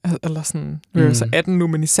 eller sådan, nu er jeg så 18 nu,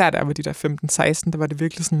 men især der var de der 15-16, der var det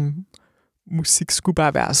virkelig sådan, musik skulle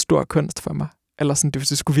bare være stor kunst for mig. Eller sådan,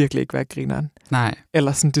 det skulle virkelig ikke være grineren. Nej.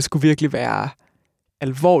 Eller sådan, det skulle virkelig være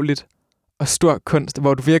alvorligt og stor kunst,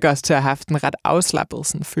 hvor du virker også til at have haft en ret afslappet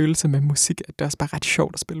sådan, følelse med musik, at det er også bare ret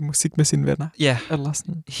sjovt at spille musik med sine venner. Ja, eller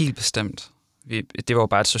sådan. Helt bestemt. Det var jo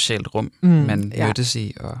bare et socialt rum, man mødtes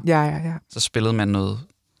i, og så spillede man noget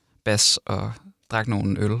bas og drak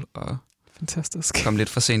nogle øl, og fantastisk. Kom lidt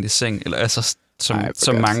for sent i seng, eller altså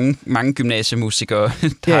som mange gymnasiemusikere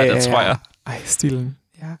der tror jeg. Ej, stilen.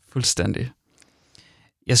 Ja. Fuldstændig.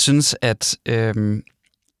 Jeg synes, at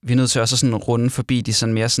vi er nødt til også sådan at runde forbi de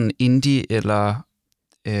sådan mere sådan indie eller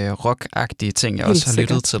rock-agtige ting, jeg også har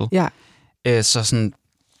lyttet til. Ja. Så sådan,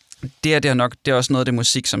 det er også noget af det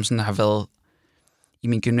musik, som sådan har været i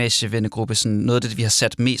min gymnasievennegruppe, sådan noget af det, vi har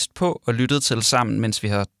sat mest på og lyttet til sammen, mens vi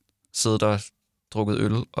har siddet og drukket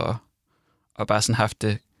øl og bare sådan haft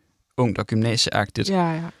det ungt og gymnasieagtigt.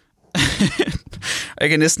 Ja. Og jeg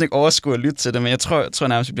kan næsten ikke overskue at lytte til det, men jeg tror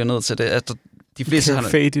nærmest, vi bliver nødt til det. At de fleste kan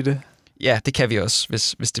fade i det. Ja, det kan vi også,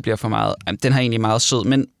 hvis det bliver for meget. Den har egentlig meget sød,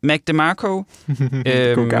 men Mac DeMarco,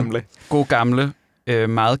 god gamle,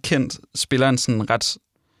 meget kendt, spiller en sådan ret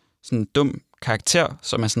sådan dum karakter,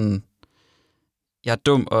 som er sådan, jeg er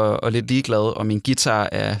dum og lidt ligeglad, og min guitar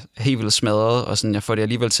er helt vildt smadret, og sådan, jeg får det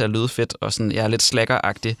alligevel til at lyde fedt, og sådan, jeg er lidt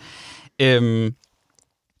slackeragtig.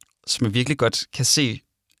 Som jeg virkelig godt kan se,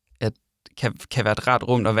 at kan være et rart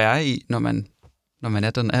rum at være i, når man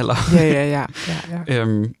er den alder. Ja.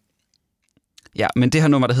 Ja, men det her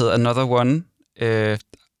nummer, der hedder Another One,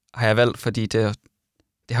 har jeg valgt, fordi det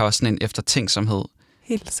har også sådan en eftertænksomhed.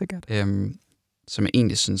 Helt sikkert. Som jeg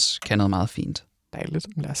egentlig synes kan noget meget fint. Dejligt.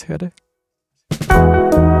 Lad os høre det.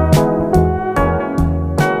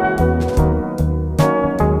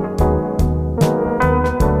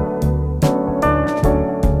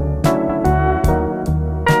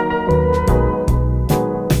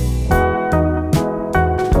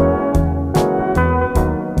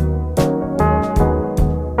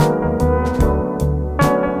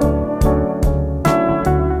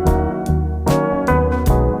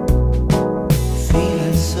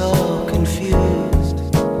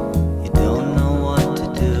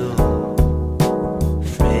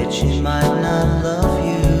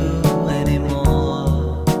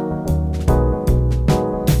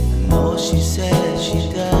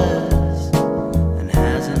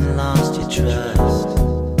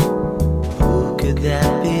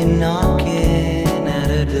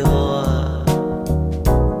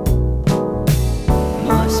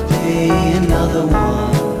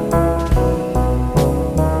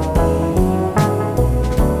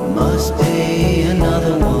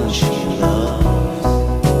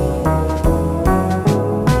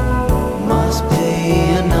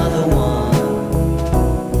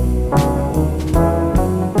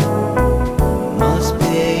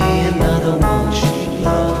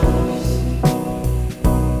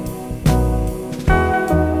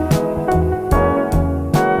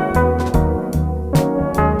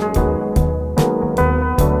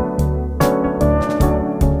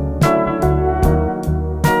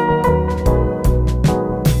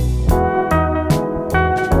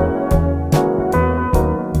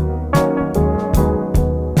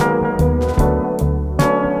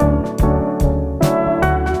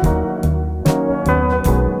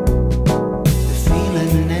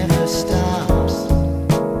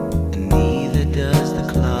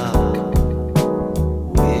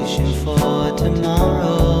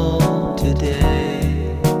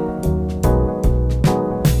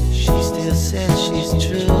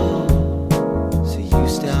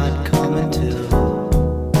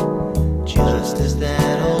 as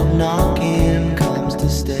that old knocking comes to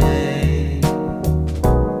stay.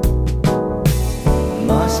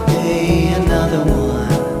 Must be another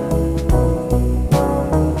one.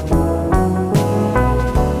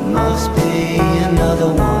 Must be another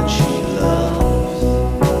one she loves.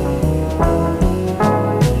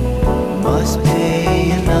 Must be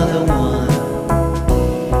another one.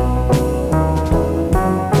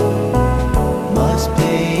 Must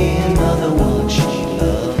be another one she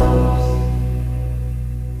loves.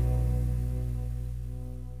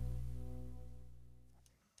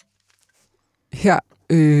 Her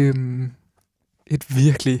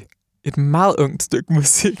et meget ungt stykke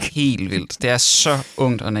musik. Helt vildt. Det er så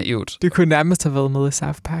ungt og naivt. Det kunne nærmest have været med i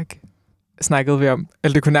South Park. Snakkede vi om.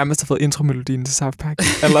 Eller det kunne nærmest have været intromelodien til South Park.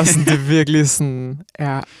 Eller sådan, det virkelig sådan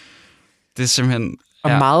er... Det er simpelthen...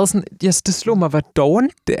 Og meget sådan... Yes, det slog mig, hvor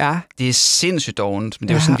dovent det er. Det er sindssygt dovent, men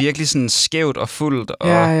det er jo sådan virkelig sådan skævt og fuldt. Og...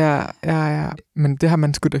 Ja. Men det har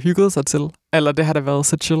man sgu da hygget sig til. Eller det har da været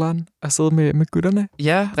så chilleren at sidde med gutterne.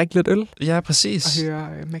 Ja. Drikke lidt øl. Ja, præcis. Og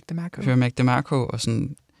høre Mac DeMarco. Høre Mac DeMarco og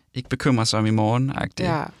sådan ikke bekymre sig om i morgen-agtigt.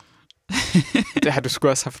 Ja. Det har du sgu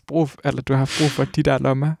også haft brug for, eller du har haft brug for de der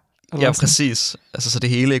lommer. Ja, præcis. Altså, så det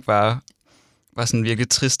hele ikke var sådan virkelig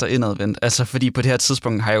trist og indadvendt. Altså, fordi på det her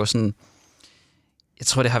tidspunkt har jeg jo sådan... Jeg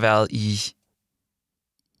tror, det har været i...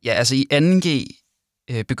 Ja, altså i 2G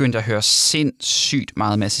begyndte jeg at høre sindssygt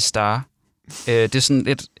meget Massi Star. Det er sådan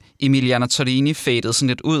lidt... Emiliana Torrini fadede sådan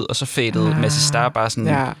lidt ud, og så fadede Massi Star bare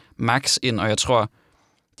sådan max ind, og jeg tror,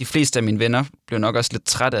 de fleste af mine venner blev nok også lidt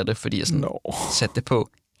træt af det, fordi jeg sådan satte det på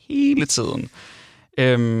hele tiden.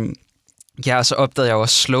 Ja, og så opdagede jeg jo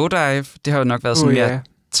også slowdive. Det har jo nok været sådan mere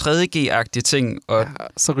 3G-agtige ting. Og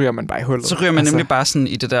så ryger man bare i hullet. Så ryger man nemlig bare sådan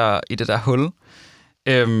i det der hul.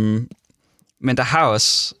 Men der har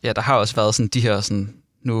også været sådan de her sådan,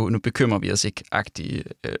 nu bekymrer vi os ikke-agtige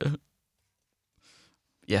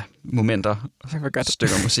momenter.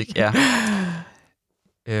 Stykker musik, ja.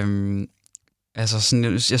 Altså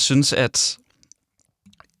sådan, jeg synes, at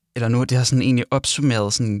eller nu, det har sådan egentlig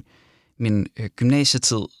opsummeret sådan min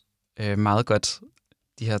gymnasietid meget godt,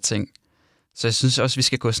 de her ting. Så jeg synes også, vi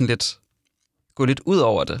skal gå lidt ud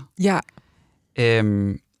over det. Ja.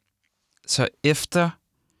 Så efter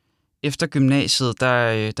gymnasiet,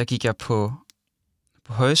 der gik jeg på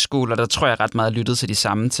højskole, og der tror jeg ret meget lyttede til de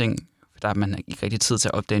samme ting. Der har man ikke rigtig tid til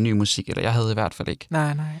at opdage ny musik, eller jeg havde i hvert fald ikke.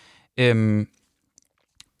 Nej.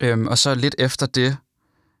 Og så lidt efter det,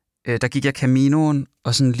 der gik jeg Caminoen,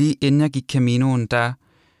 og sådan lige inden jeg gik Caminoen, der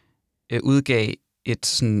udgav et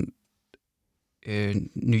sådan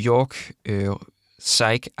New York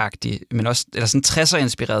psych-agtigt, men også eller sådan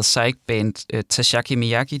 60'er-inspireret psych-band, Tashaki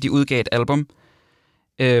Miyaka, de udgav et album.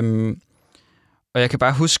 Og jeg kan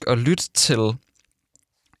bare huske at lytte til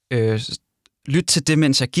det,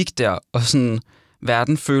 mens jeg gik der, og sådan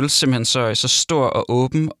verden føles simpelthen så stor og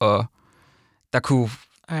åben, og der kunne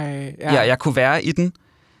jeg kunne være i den.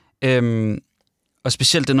 Og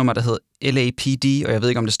specielt det nummer, der hed L.A.P.D, og jeg ved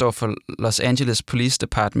ikke, om det står for Los Angeles Police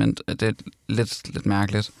Department. Det er lidt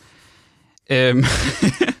mærkeligt.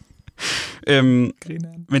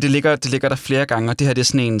 Men det ligger der flere gange, og det her det er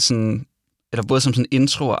sådan en sådan, eller både som sådan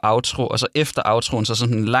intro og outro, og så efter outroen, så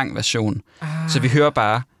sådan en lang version. Så vi hører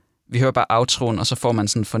bare outroen, og så får man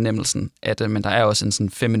sådan fornemmelsen af det, men der er også en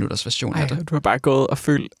sådan 5-minutters version af det. Du har bare gået og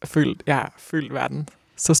følt verden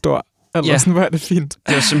så stor. Eller sådan var det fint.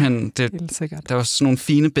 Det var simpelthen, der var sådan nogle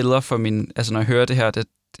fine billeder for min, altså når jeg hører det her,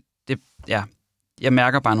 jeg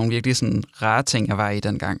mærker bare nogle virkelig sådan rare ting, jeg var i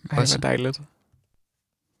dengang. Ej, hvor dejligt.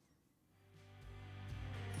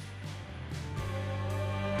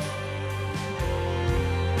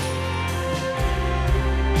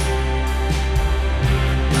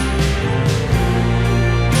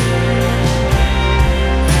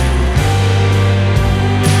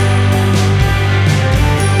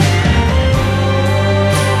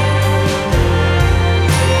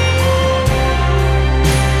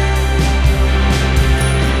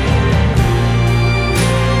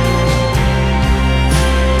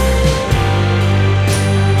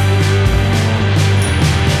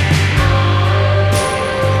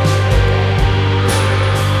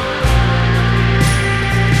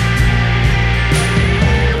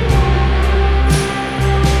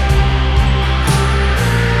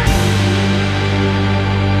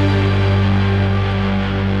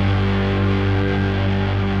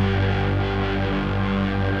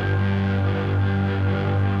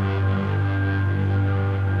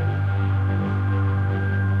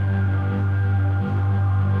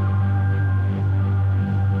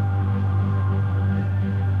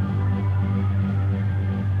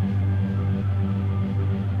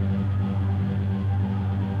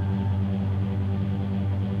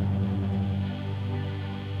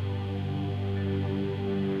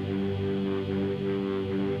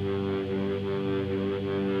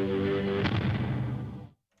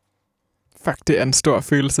 Fuck, det er en stor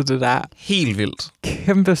følelse, det der. Helt vildt.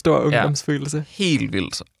 Kæmpe stor ungdomsfølelse. Helt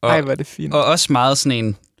vildt. Ej, hvor er det fint. Og også meget sådan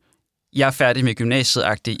en, jeg er færdig med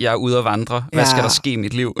gymnasiet-agtig, jeg er ude at vandre. Hvad skal der ske i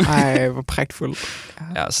mit liv? Ej, hvor prægtfuldt.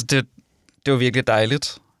 Ja, så det var virkelig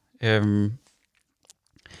dejligt.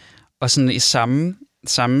 Og sådan i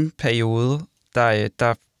samme periode,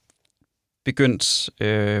 der begyndte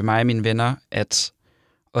mig og mine venner at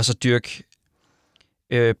også dyrke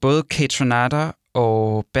både K-Tronata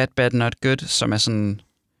og Bad Not Good, som er sådan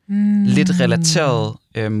lidt relaterede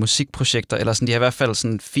musikprojekter, eller sådan, de har i hvert fald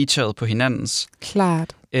sådan featured på hinandens.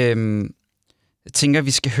 Klart. Jeg tænker,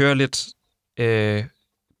 vi skal høre lidt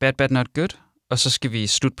Bad Not Good, og så skal vi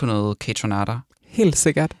slutte på noget K-Tronata. Helt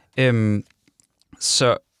sikkert.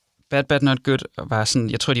 Så Bad Not Good var sådan,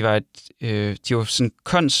 jeg tror, de var sådan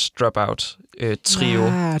kunst dropout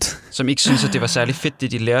trio, som ikke synes at det var særlig fedt,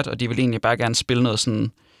 det de lærte, og de ville egentlig bare gerne spille noget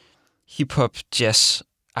sådan hip-hop,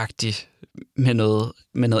 jazz-agtigt med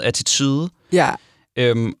noget attitude. Ja.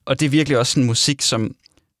 Og det er virkelig også sådan musik, som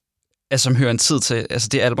hører en tid til. Altså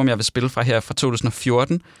det album, jeg vil spille fra her fra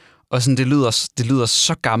 2014, og sådan, det lyder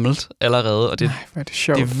så gammelt allerede, og det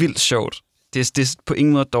er vildt sjovt. Det er på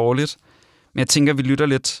ingen måde dårligt, men jeg tænker, vi lytter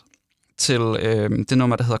lidt til det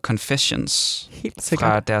nummer, der hedder Confessions,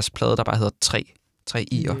 fra deres plade, der bare hedder 3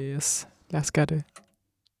 i'er. Yes, lad os gøre det.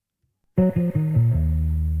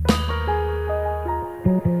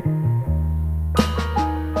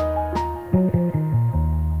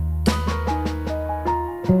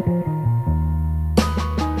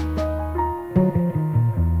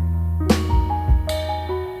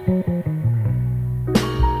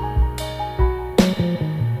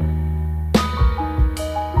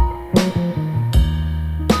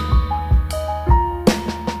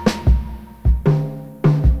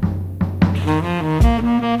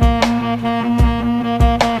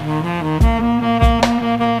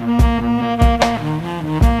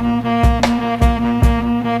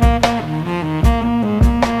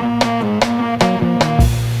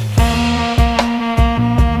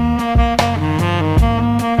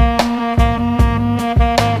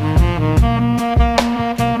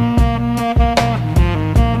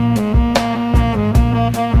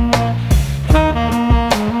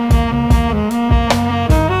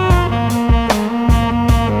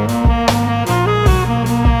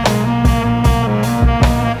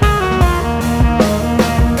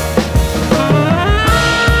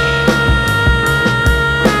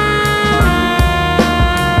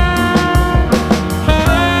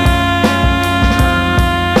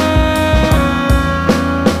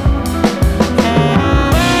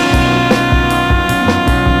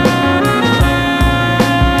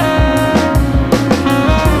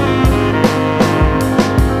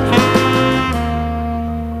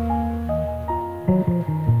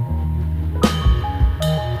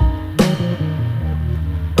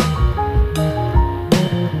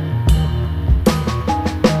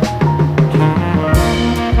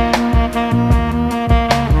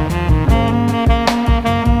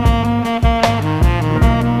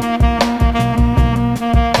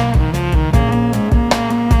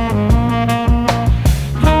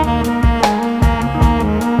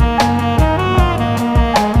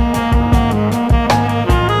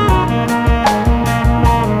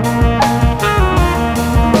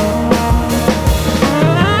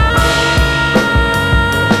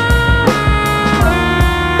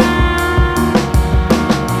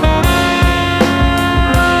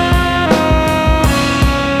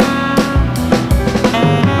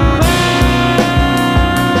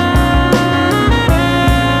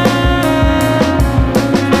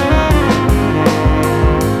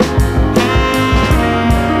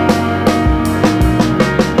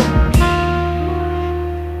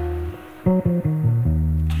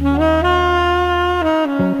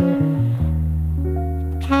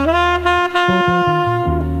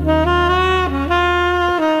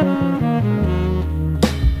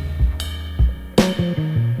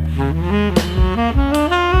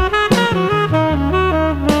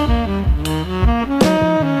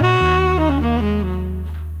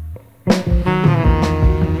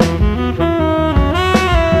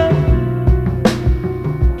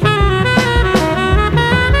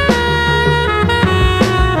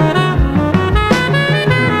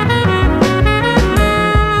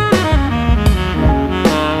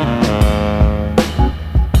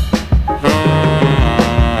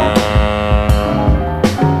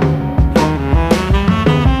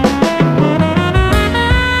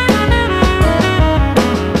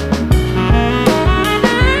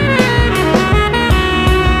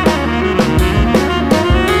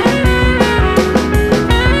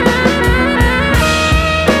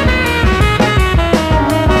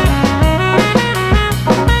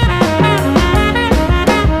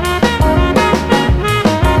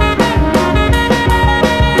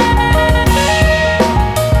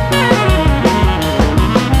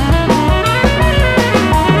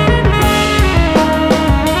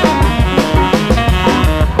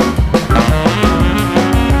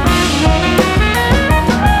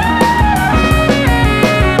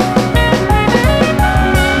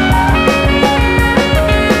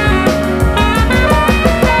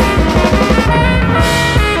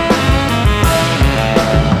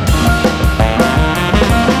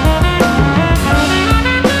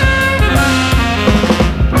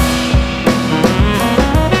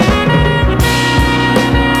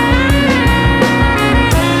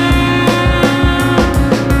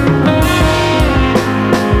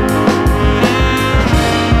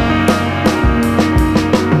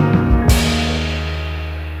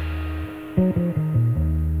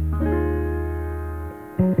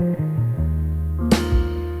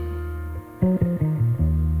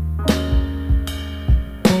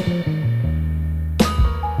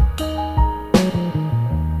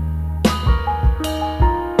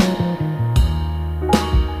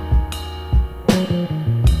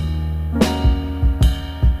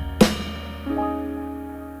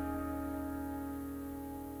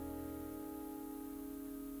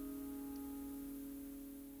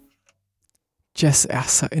 Jazz er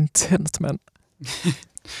så intenst, mand.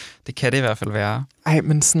 Det kan det i hvert fald være. Ej,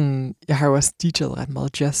 men sådan, jeg har jo også DJ'et ret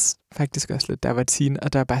meget jazz, faktisk også lidt, da jeg var teen,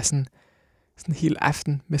 og der er bare sådan en hel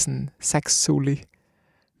aften med sådan sax-soli.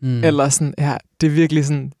 Eller sådan, ja, det er virkelig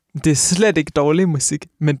sådan, det er slet ikke dårlig musik,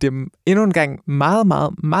 men det er endnu en gang meget,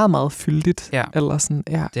 meget, meget, meget fyldigt. Ja, eller sådan,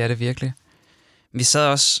 ja. Det er det virkelig. Vi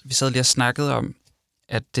sad lige og snakkede om,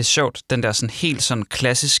 at det er sjovt, den der sådan helt sådan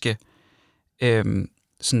klassiske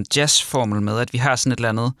sådan jazzformel med, at vi har sådan et eller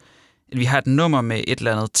andet, at vi har et nummer med et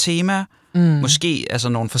eller andet tema, måske altså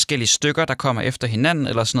nogle forskellige stykker, der kommer efter hinanden,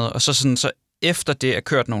 eller sådan noget, og så efter det er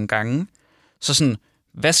kørt nogle gange, så sådan,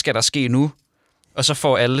 hvad skal der ske nu? Og så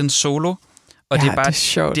får alle en solo, og ja, det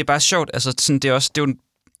er bare sjovt. Altså sådan, det er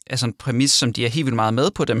jo en præmis, som de er helt vildt meget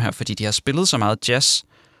med på dem her, fordi de har spillet så meget jazz,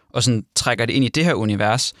 og sådan trækker det ind i det her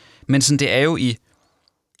univers. Men sådan, det er jo i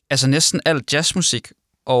altså næsten al jazzmusik,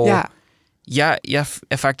 og jeg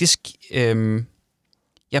er faktisk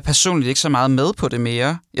jeg er personligt ikke så meget med på det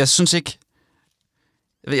mere. Jeg synes ikke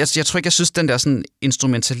jeg tror ikke, jeg synes den der sådan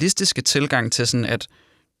instrumentalistiske tilgang til sådan, at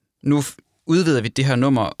nu udvider vi det her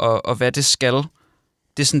nummer, og hvad det skal.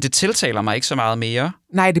 Det, sådan, det tiltaler mig ikke så meget mere.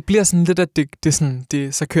 Nej, det bliver sådan lidt, at det sådan,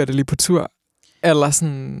 så kører det lige på tur. Eller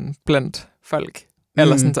sådan blandt folk.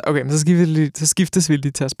 Eller sådan, okay, men så skiftes vi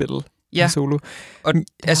lige til at spille solo. Og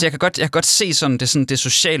altså, jeg kan godt se sådan det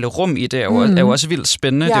sociale rum i det, er jo også vildt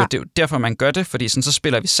spændende. Ja. Det er jo derfor, man gør det, fordi sådan, så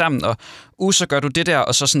spiller vi sammen, og så gør du det der,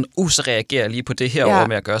 og så sådan, så reagerer jeg lige på det her over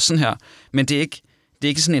med at gøre sådan her. Men det er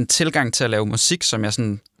ikke sådan en tilgang til at lave musik, som jeg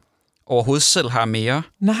sådan overhovedet selv har mere.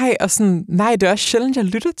 Nej, det er også sjældent, jeg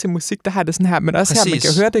lytter til musik, der har det sådan her, men også her, man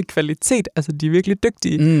kan høre det i kvalitet. Altså, de er virkelig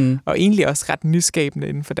dygtige, og egentlig også ret nyskabende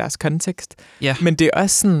inden for deres kontekst. Ja. Men det er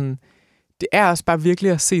også sådan, det er også bare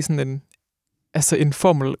virkelig at se sådan en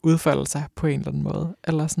formel udfolde sig på en eller anden måde.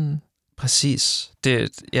 Eller sådan. Præcis.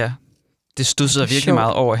 Det studsede virkelig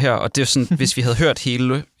meget over her, og det er sådan, hvis vi havde hørt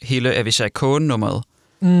hele Avishai Cohen-nummeret,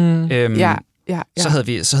 så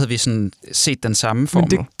havde vi sådan set den samme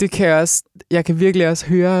formel. Men det kan jeg også. Jeg kan virkelig også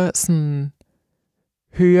høre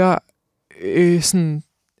sådan,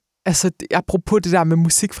 altså apropos det der med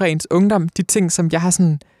musik fra ens ungdom, de ting, som jeg har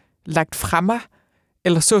sådan lagt fra mig,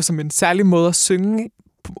 eller så som en særlig måde at synge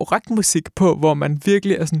rockmusik på, hvor man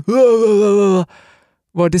virkelig er sådan,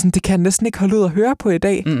 hvor det sådan, det kan jeg næsten ikke holde ud at høre på i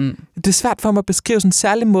dag. Det er svært for mig at beskrive sådan en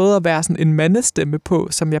særlig måde at være sådan en mandestemme på,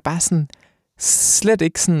 som jeg bare sådan slet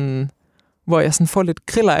ikke sådan, hvor jeg sådan får lidt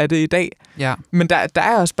kriller af det i dag. Ja. Men der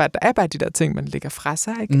er også bare de der ting, man lægger fra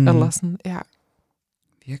sig, ikke? Eller sådan, ja.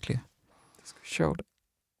 Virkelig. Det er sgu sjovt.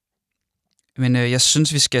 Men jeg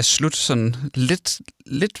synes, vi skal slutte sådan lidt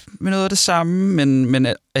med noget af det samme, men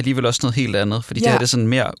alligevel også noget helt andet, fordi det her det er sådan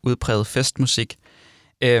mere udpræget festmusik.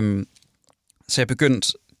 Så jeg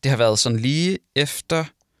begyndte, det har været sådan lige efter,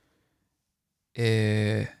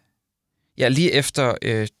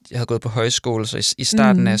 jeg havde gået på højskole, så i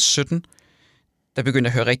starten af 17, der begyndte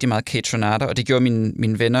jeg at høre rigtig meget K-Tornado, og det gjorde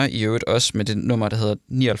mine venner i øvrigt også med det nummer, der hedder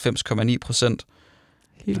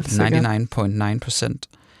 99,9%. Helt sikkert.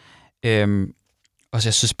 99,9%. Og så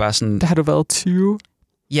jeg synes bare sådan... Der har du været 20?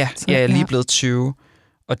 Ja, jeg er lige blevet 20.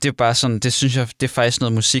 Og det er bare sådan, det synes jeg, det er faktisk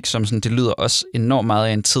noget musik, som sådan, det lyder også enormt meget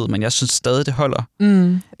af en tid, men jeg synes stadig, det holder.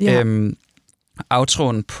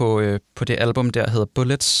 Outroen på det album der hedder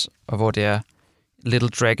Bullets, og hvor det er Little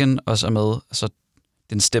Dragon også er med. Altså,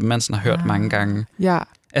 den stemme, man sådan har hørt mange gange. Ja.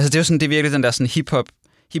 Altså, det er jo sådan, det er virkelig den der sådan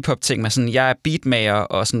hip-hop ting med sådan, jeg er beatmager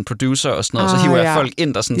og sådan producer og sådan noget, så hiver jeg folk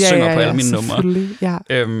ind, der sådan synger på alle mine numre. Ja.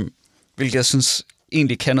 Hvilket jeg synes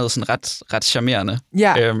egentlig kan noget sådan ret charmerende.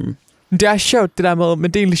 Ja. Det er sjovt det der med,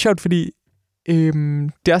 men det er egentlig sjovt, fordi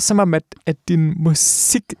det er også som om, at din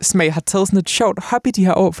musiksmag har taget sådan et sjovt hop i de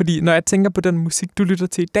her år, fordi når jeg tænker på den musik, du lytter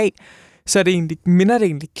til i dag, så er det minder det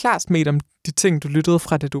egentlig klart med om de ting, du lyttede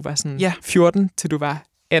fra, da du var sådan 14 til du var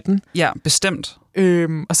 18. Ja, bestemt.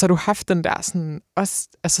 Og så har du haft den der sådan, også,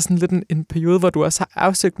 altså sådan lidt en periode, hvor du også har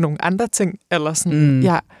afsøgt nogle andre ting, eller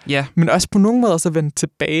sådan, men også på nogle måder så vendt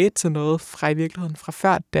tilbage til noget fra i virkeligheden fra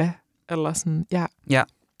før da, eller sådan, Ja,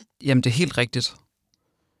 jamen det er helt rigtigt.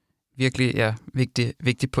 Virkelig,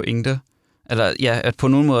 vigtig pointe. Eller at på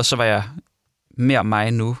nogle måder, så var jeg mere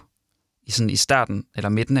mig nu, i starten, eller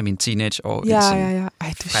midten af min teenageår. Ja. Ej,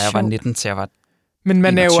 det er fra jeg var 19 til jeg var Men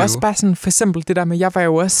man 21. er jo også bare sådan, for eksempel det der med, jeg var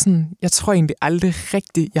jo også sådan, jeg tror egentlig aldrig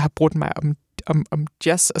rigtigt, jeg har brugt mig om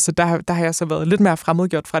jazz. Altså der har jeg så været lidt mere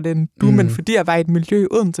fremmedgjort fra det end du, men fordi jeg var i et miljø i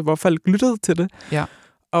Odense, hvor folk lyttede til det,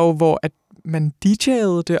 og hvor at man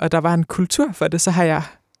DJ'ede det, og der var en kultur for det, så har jeg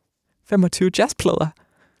 25 jazzplader,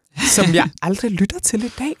 som jeg aldrig lytter til i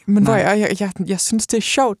dag, men hvor jeg synes, det er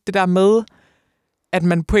sjovt, det der med, at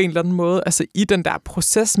man på en eller anden måde, altså i den der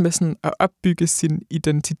proces med sådan at opbygge sin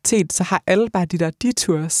identitet, så har alle bare de der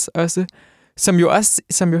detours også, som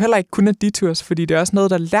jo heller ikke kun er detours, fordi det er også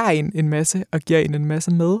noget, der lærer en masse og giver en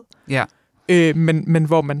masse med. Ja. Men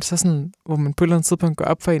hvor man så sådan, hvor man på et eller andet tidspunkt går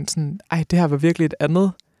op for en sådan, ej, det her var virkelig et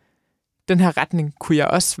andet. Den her retning kunne jeg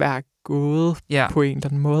også være gået på en eller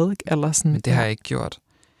anden måde, ikke? Eller sådan. Men det har jeg ikke gjort.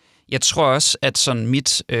 Jeg tror også, at sådan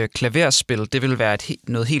mit klaverspil, det ville være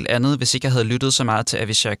noget helt andet, hvis ikke jeg havde lyttet så meget til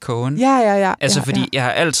Avishai Cohen. Ja. Altså, fordi jeg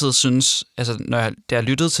har altid syntes, altså, da jeg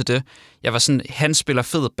lyttede til det, jeg var sådan, han spiller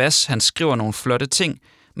fed bas, han skriver nogle flotte ting,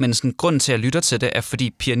 men sådan, grunden til, at jeg lytter til det, er, fordi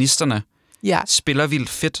pianisterne spiller vildt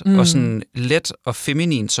fedt, og sådan let og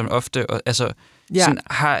feminin, som ofte, og, altså, sådan,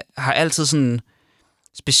 har altid sådan,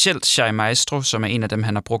 specielt Shai Maestro, som er en af dem,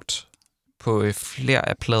 han har brugt på flere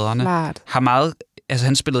af pladerne, har meget. Altså,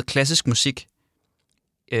 han spillede klassisk musik,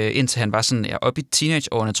 indtil han var sådan oppe i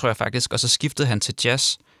teenageårene, tror jeg faktisk, og så skiftede han til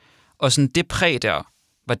jazz. Og sådan det præg der,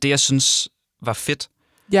 var det, jeg synes var fedt.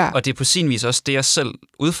 Ja. Og det er på sin vis også det, jeg selv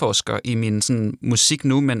udforsker i min sådan, musik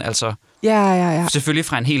nu, men altså selvfølgelig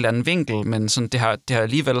fra en helt anden vinkel, men sådan, det har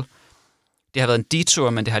alligevel, det har været en detour,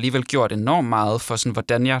 men det har alligevel gjort enormt meget for, sådan,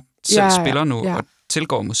 hvordan jeg selv spiller nu, og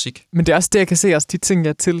tilgår musik. Men det er også det, jeg kan se, også de ting,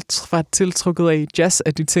 jeg var tiltrukket af i jazz,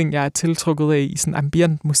 er de ting, jeg er tiltrukket af i sådan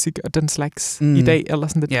ambient musik og den slags i dag, eller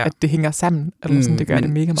sådan, at det hænger sammen, eller sådan, det gør det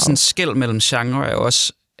mega meget. Sådan skel mellem genre er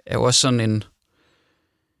jo også sådan en,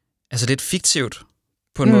 altså lidt fiktivt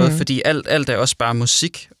på en måde, fordi alt er også bare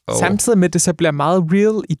musik. Og samtidig med, det så bliver meget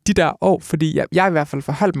real i de der år, fordi jeg i hvert fald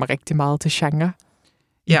forholdt mig rigtig meget til genre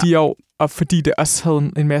i de år, og fordi det også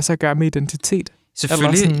havde en masse at gøre med identitet.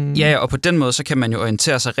 Selvfølgelig, sådan og på den måde, så kan man jo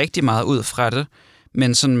orientere sig rigtig meget ud fra det,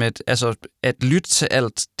 men sådan med, altså, at lytte til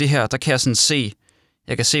alt det her, der kan jeg sådan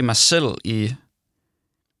jeg kan se mig selv i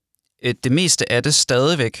det meste af det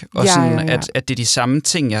stadigvæk, og sådan, at det er de samme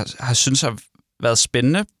ting, jeg har synes har været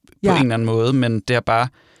spændende på en eller anden måde, men det har bare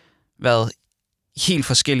været helt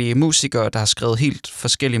forskellige musikere, der har skrevet helt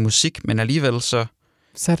forskellig musik, men alligevel så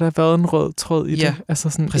har der været en rød tråd i det. Altså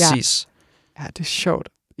sådan, præcis. Ja, det er sjovt.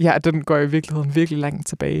 Ja, den går i virkeligheden virkelig langt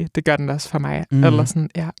tilbage. Det gør den også for mig. Eller sådan,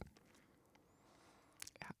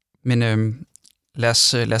 Men lad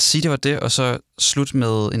os sige, det var det, og så slut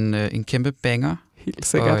med en kæmpe banger. Helt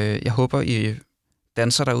sikkert. Og jeg håber, I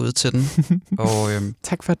danser derude til den. Og,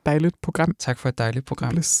 tak for et dejligt program. Tak for et dejligt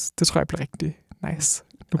program. Det tror jeg bliver rigtig nice.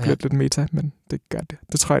 Nu bliver det lidt meta, men det gør det.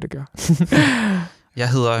 Det tror jeg, det gør. Jeg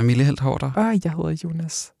hedder Mille, helt Haarder. Og jeg hedder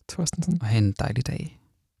Jonas Torstensen. Og have en dejlig dag.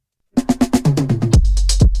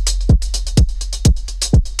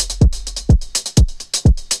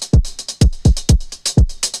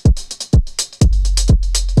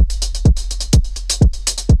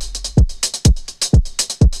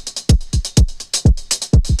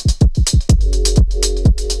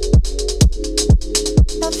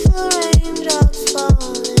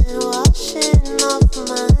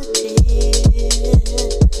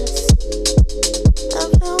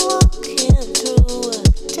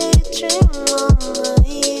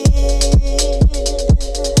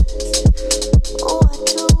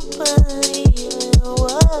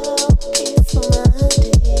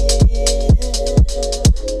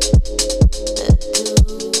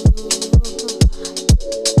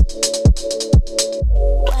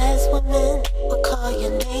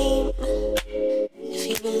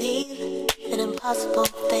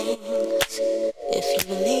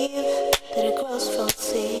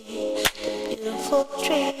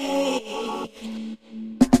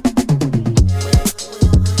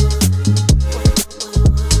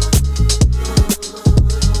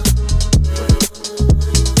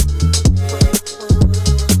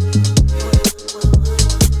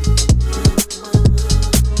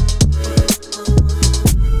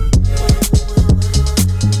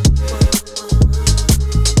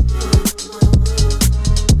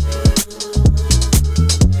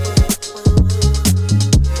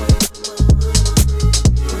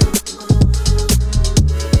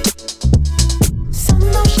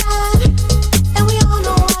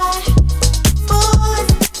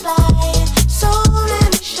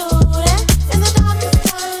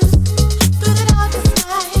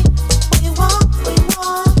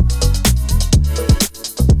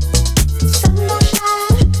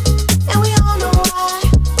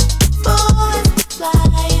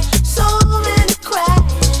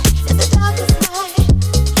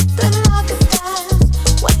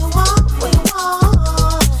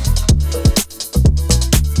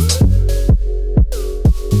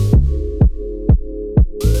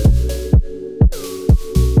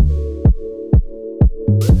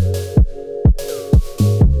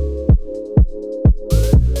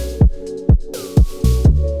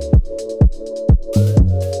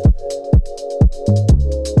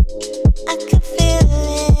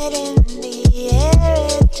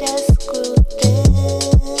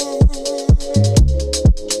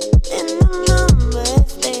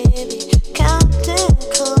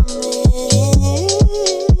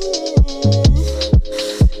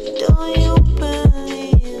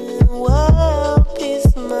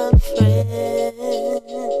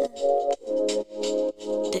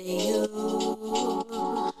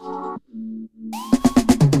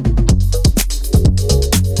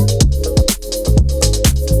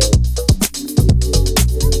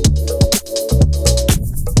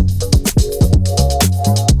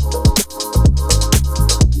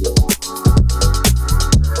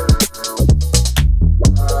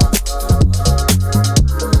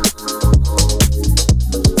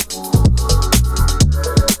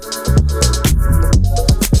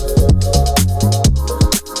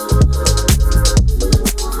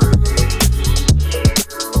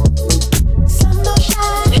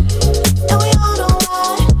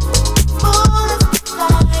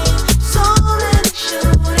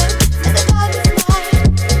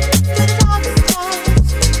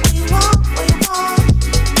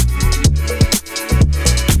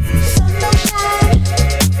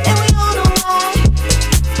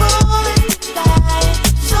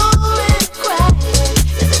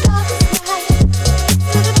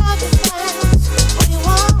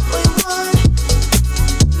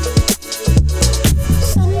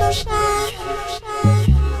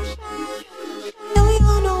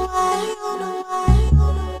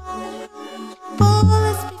 boy.